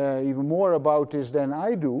even more about this than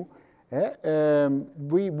I do.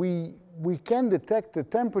 We can detect the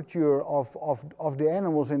temperature of the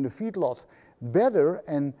animals in the feedlot better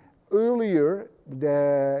and earlier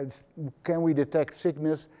can we detect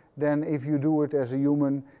sickness than if you do it as a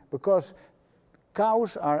human, because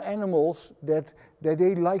cows are animals that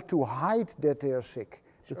they like to hide that they are sick.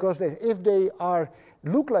 Sure. Because if they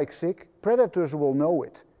look like sick, predators will know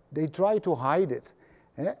it. They try to hide it.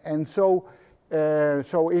 And so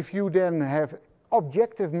if you then have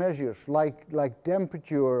objective measures like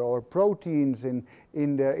temperature or proteins in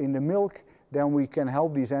the milk, then we can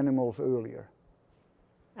help these animals earlier.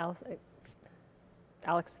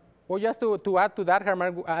 Alex? Well, just to add to that,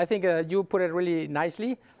 Herman, I think you put it really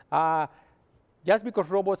nicely. Just because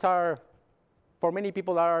robots for many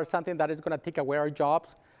people, are something that is going to take away our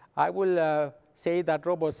jobs, I will say that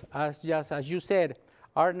robots, as you said,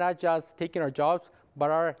 are not just taking our jobs, but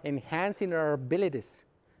are enhancing our abilities.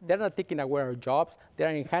 They're not taking away our jobs. They're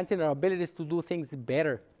enhancing our abilities to do things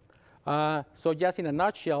better. So just in a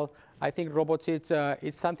nutshell, I think robots,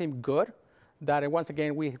 it's something good that, once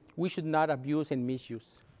again, we should not abuse and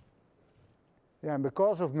misuse. Yeah, and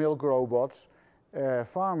because of milk robots,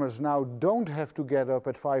 farmers now don't have to get up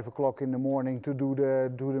at 5 o'clock in the morning to do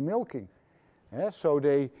the milking. So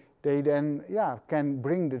they then can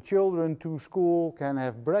bring the children to school, can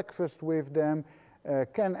have breakfast with them,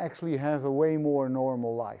 can actually have a way more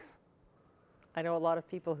normal life. I know a lot of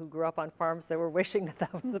people who grew up on farms that were wishing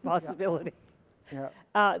that was a possibility.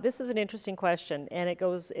 Yeah. This is an interesting question, and it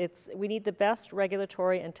goes, we need the best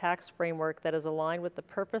regulatory and tax framework that is aligned with the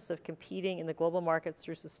purpose of competing in the global markets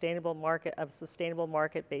through sustainable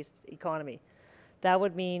market-based economy. That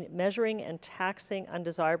would mean measuring and taxing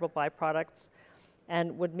undesirable byproducts,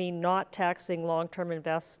 and would mean not taxing long-term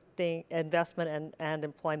investment and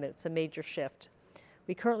employment. It's a major shift.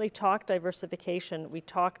 We currently talk diversification, we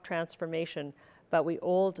talk transformation, but we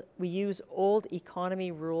use old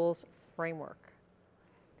economy rules framework.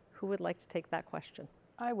 Who would like to take that question?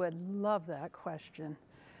 I would love that question,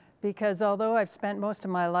 because although I've spent most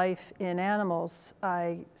of my life in animals,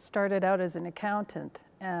 I started out as an accountant,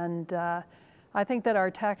 and I think that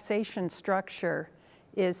our taxation structure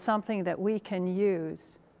is something that we can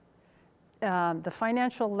use. The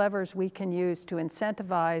financial levers we can use to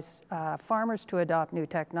incentivize farmers to adopt new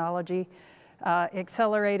technology.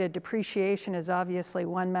 Accelerated depreciation is obviously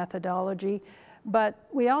one methodology, but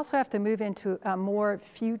we also have to move into a more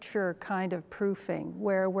future kind of proofing,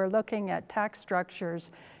 where we're looking at tax structures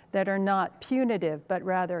that are not punitive, but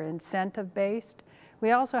rather incentive-based.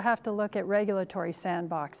 We also have to look at regulatory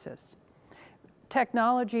sandboxes.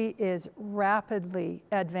 Technology is rapidly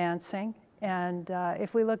advancing, and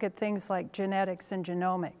if we look at things like genetics and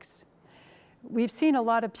genomics, we've seen a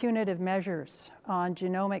lot of punitive measures on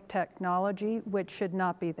genomic technology, which should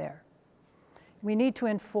not be there. We need to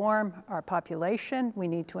inform our population, we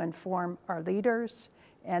need to inform our leaders,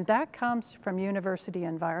 And that comes from university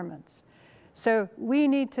environments. So we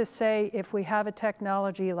need to say, if we have a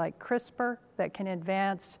technology like CRISPR that can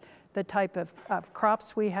advance the type of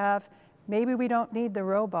crops we have, maybe we don't need the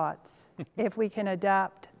robots if we can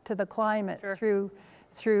adapt to the climate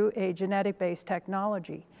through a genetic-based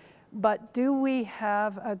technology. But do we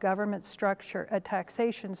have a government structure, a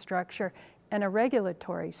taxation structure, and a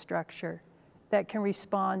regulatory structure that can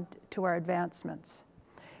respond to our advancements?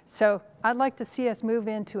 So I'd like to see us move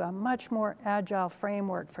into a much more agile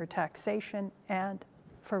framework for taxation and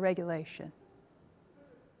for regulation.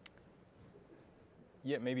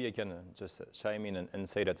 Yeah, maybe I can just chime in and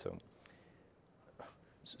say that.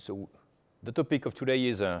 So the topic of today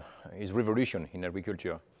is revolution in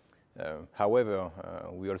agriculture. However,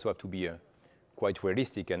 we also have to be quite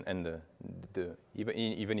realistic, and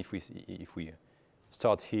even if we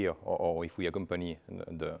start here, or if we accompany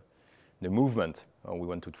the movement, we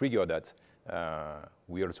want to trigger that,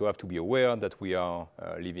 we also have to be aware that we are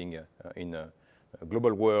living in a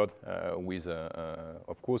global world with,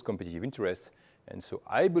 of course, competitive interests. And so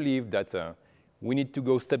I believe that we need to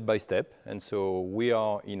go step by step. And so we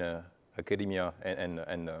are in academia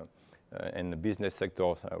and the business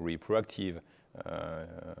sector really proactive.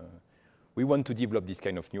 We want to develop this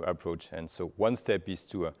kind of new approach. And so one step is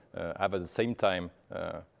to have at the same time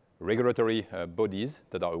regulatory bodies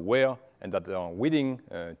that are aware and that are willing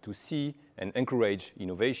to see and encourage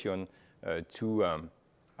innovation to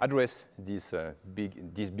address these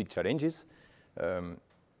big challenges.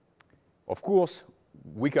 Of course,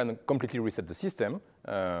 we can completely reset the system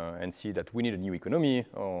and see that we need a new economy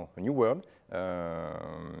or a new world.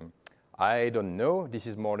 I don't know. This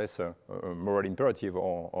is more or less a moral imperative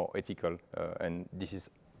or ethical, and this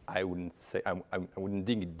is, I wouldn't say, I wouldn't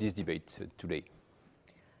think this debate today.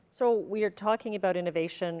 So we are talking about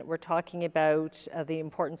innovation. We're talking about the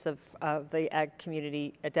importance of the ag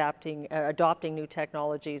community adopting new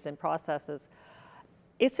technologies and processes.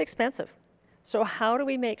 It's expensive. So how do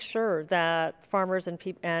we make sure that farmers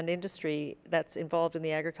and industry that's involved in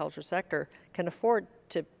the agriculture sector can afford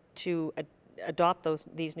to adopt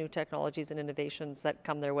these new technologies and innovations that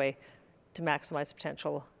come their way to maximize the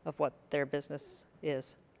potential of what their business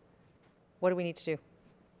is? What do we need to do?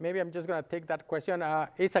 Maybe I'm just going to take that question.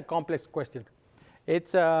 It's a complex question.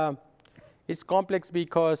 It's complex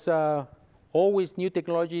because always new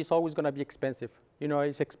technology is always going to be expensive. You know,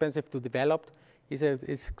 it's expensive to develop. It's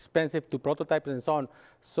expensive to prototype and so on.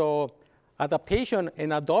 So adaptation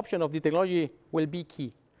and adoption of the technology will be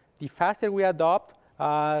key. The faster we adopt,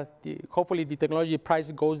 hopefully the technology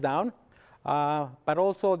price goes down. But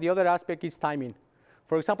also the other aspect is timing.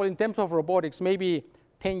 For example, in terms of robotics, maybe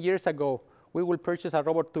 10 years ago, we will purchase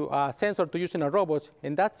a sensor to use in our robots,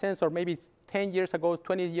 and that sensor maybe 10 years ago,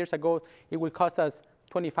 20 years ago, it will cost us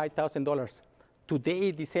 $25,000.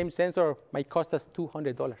 Today, the same sensor might cost us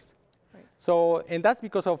 $200. Right. So, and that's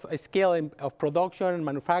because of a scale of production,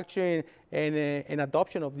 manufacturing, and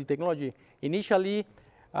adoption of the technology. Initially,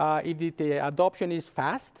 if the adoption is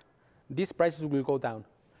fast, these prices will go down.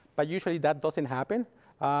 But usually that doesn't happen.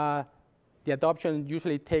 The adoption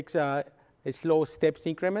usually takes a slow steps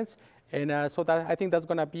increments. And so I think that's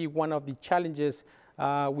going to be one of the challenges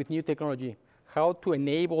with new technology, how to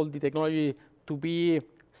enable the technology to be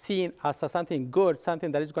seen as something good,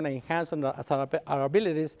 something that is going to enhance our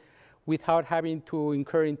abilities without having to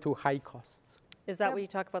incur into high costs. Is that what you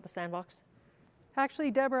talk about, the sandbox?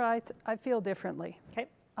 Actually, Deborah, I feel differently. Okay.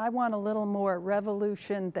 I want a little more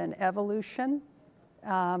revolution than evolution,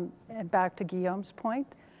 and back to Guillaume's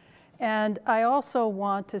point. And I also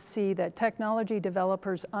want to see that technology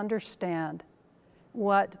developers understand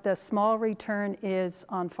what the small return is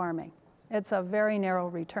on farming. It's a very narrow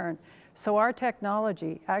return. So our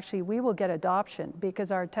technology, actually, we will get adoption because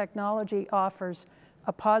our technology offers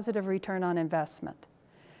a positive return on investment.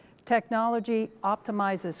 Technology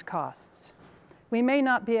optimizes costs. We may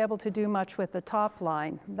not be able to do much with the top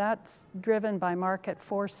line. That's driven by market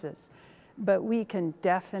forces. But we can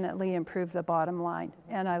definitely improve the bottom line.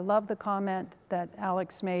 And I love the comment that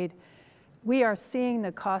Alex made. We are seeing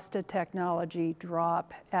the cost of technology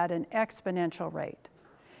drop at an exponential rate.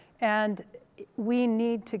 And we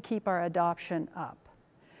need to keep our adoption up.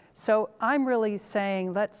 So I'm really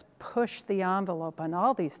saying let's push the envelope on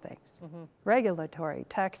all these things. Mm-hmm. Regulatory,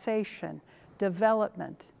 taxation,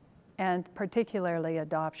 development, and particularly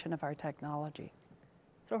adoption of our technology.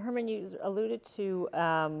 So Herman, you alluded to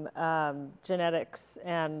genetics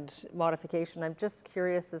and modification. I'm just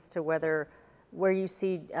curious as to where you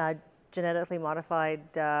see genetically modified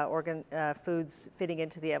foods fitting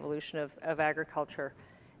into the evolution of agriculture,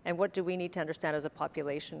 and what do we need to understand as a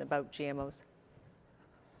population about GMOs?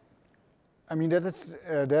 I mean,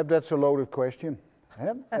 that's a loaded question.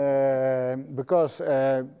 Because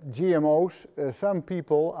GMOs, some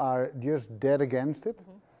people are just dead against it.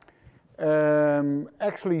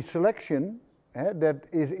 Actually, selection that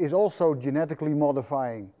is also genetically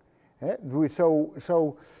modifying.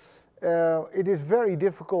 So it is very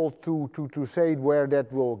difficult to say where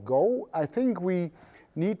that will go. I think we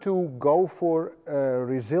need to go for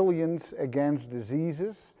resilience against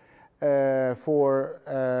diseases, for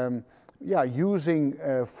using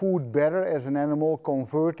food better as an animal,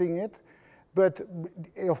 converting it. But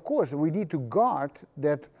of course, we need to guard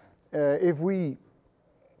that if we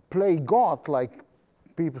play God, like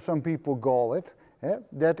some people call it,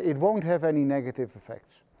 that it won't have any negative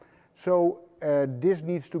effects. So this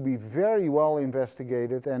needs to be very well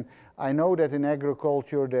investigated, and I know that in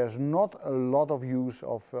agriculture there's not a lot of use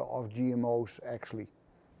of GMOs actually.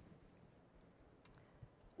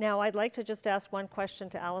 Now, I'd like to just ask one question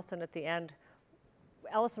to Alison at the end.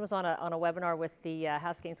 Alison was on a webinar with the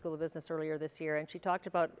Haskayne School of Business earlier this year, and she talked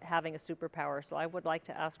about having a superpower. So I would like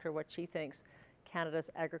to ask her what she thinks Canada's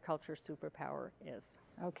agriculture superpower is.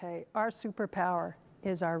 Okay, our superpower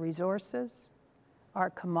is our resources, our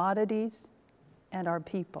commodities, and our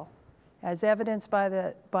people. As evidenced by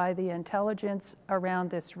the intelligence around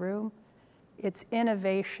this room, it's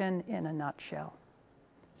innovation in a nutshell.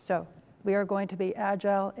 So we are going to be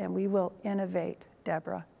agile and we will innovate,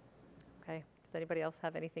 Deborah. Okay, does anybody else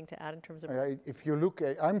have anything to add in terms of? If you look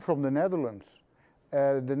at, I'm from the Netherlands.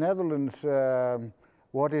 The Netherlands,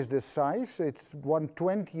 what is the size? It's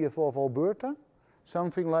 1/20th of Alberta,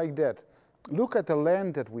 something like that. Look at the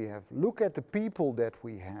land that we have. Look at the people that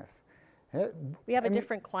we have. We have a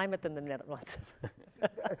different climate than the Netherlands.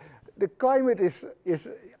 The climate is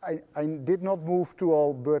I did not move to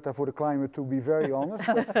Alberta for the climate, to be very honest.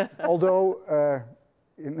 Although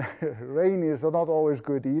rain is not always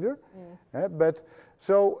good either. But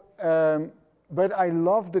I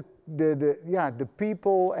love the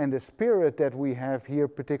people and the spirit that we have here,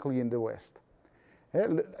 particularly in the West.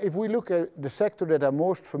 If we look at the sector that I'm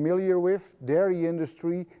most familiar with, dairy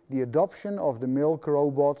industry, the adoption of the milk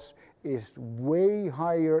robots is way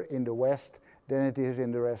higher in the West than it is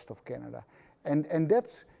in the rest of Canada. And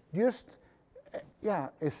that's just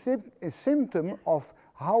a symptom of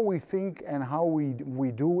how we think and how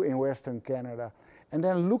we do in Western Canada. And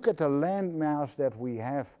then look at the land mass that we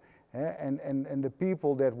have, and the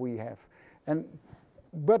people that we have.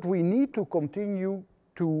 But we need to continue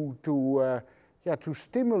to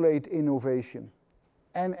stimulate innovation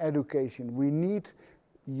and education. We need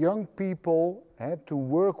young people to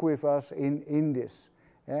work with us in this.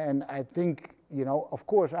 And I think, of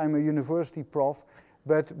course, I'm a university prof,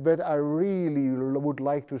 but I really would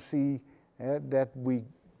like to see that we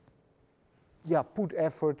put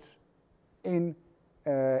efforts in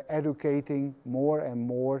educating more and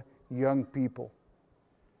more young people.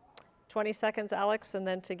 20 seconds, Alex, and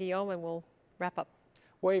then to Guillaume, and we'll wrap up.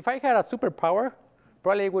 Well, if I had a superpower,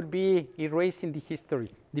 probably it would be erasing the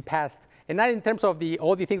history, the past. And not in terms of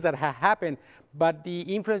all the things that have happened, but the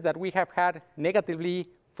influence that we have had negatively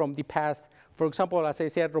from the past. For example, as I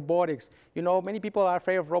said, robotics. Many people are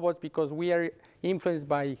afraid of robots because we are influenced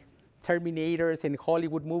by Terminators and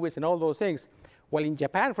Hollywood movies and all those things. Well, in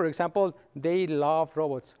Japan, for example, they love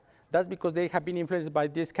robots. That's because they have been influenced by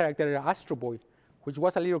this character, Astro Boy, which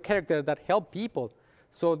was a little character that helped people.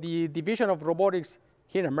 So the division of robotics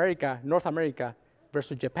here in America, North America,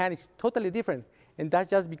 versus Japan is totally different. And that's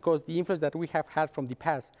just because the influence that we have had from the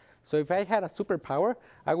past. So if I had a superpower,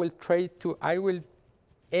 I will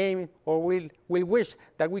aim or will wish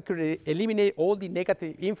that we could eliminate all the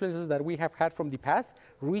negative influences that we have had from the past,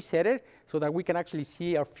 reset it, so that we can actually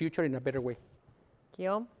see our future in a better way.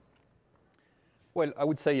 Guillaume? Well, I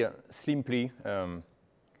would say simply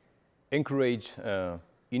encourage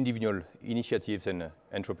individual initiatives and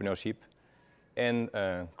entrepreneurship, and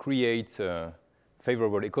create a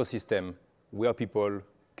favorable ecosystem where people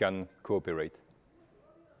can cooperate.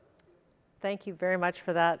 Thank you very much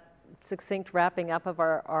for that succinct wrapping up of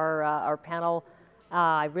our panel.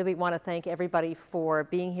 I really want to thank everybody for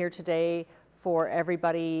being here today, for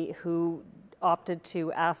everybody who opted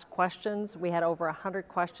to ask questions. We had over 100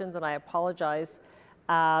 questions, and I apologize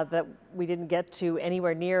that we didn't get to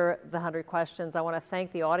anywhere near the 100 questions. I want to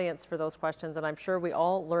thank the audience for those questions, and I'm sure we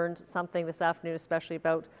all learned something this afternoon, especially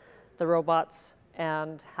about the robots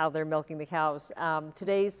and how they're milking the cows.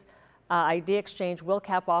 Today's idea exchange will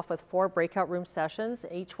cap off with 4 breakout room sessions.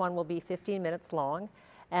 Each one will be 15 minutes long,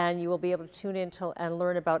 and you will be able to tune in and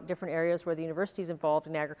learn about different areas where the university is involved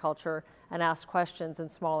in agriculture and ask questions in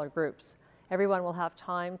smaller groups. Everyone will have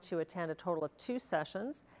time to attend a total of 2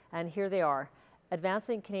 sessions, and here they are.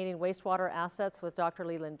 Advancing Canadian Wastewater Assets with Dr.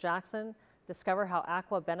 Leland Jackson. Discover how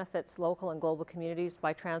Aqua benefits local and global communities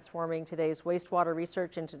by transforming today's wastewater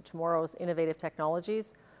research into tomorrow's innovative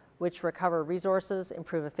technologies, which recover resources,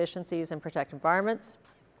 improve efficiencies, and protect environments.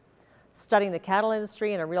 Studying the cattle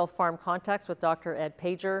industry in a real farm context with Dr. Ed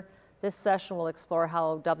Pager. This session will explore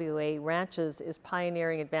how WA Ranches is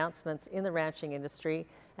pioneering advancements in the ranching industry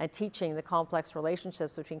and teaching the complex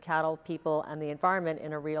relationships between cattle, people, and the environment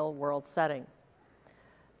in a real-world setting.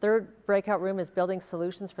 Third breakout room is building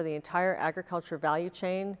solutions for the entire agriculture value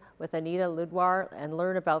chain with Anita Ludwar, and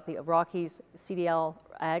learn about the Rockies CDL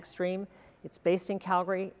Ag Stream. It's based in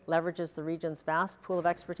Calgary, leverages the region's vast pool of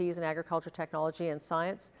expertise in agriculture technology and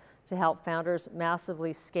science to help founders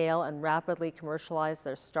massively scale and rapidly commercialize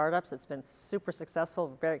their startups. It's been super successful.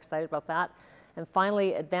 We're very excited about that. And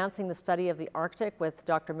finally, advancing the study of the Arctic with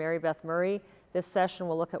Dr. Mary Beth Murray. This session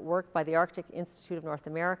will look at work by the Arctic Institute of North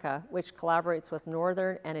America, which collaborates with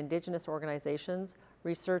Northern and Indigenous organizations,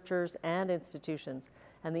 researchers, and institutions.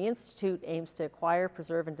 And the Institute aims to acquire,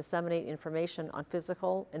 preserve, and disseminate information on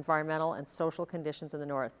physical, environmental, and social conditions in the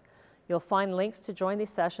North. You'll find links to join these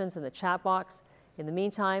sessions in the chat box. In the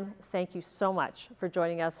meantime, thank you so much for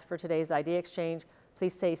joining us for today's Idea Exchange.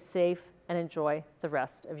 Please stay safe and enjoy the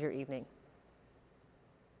rest of your evening.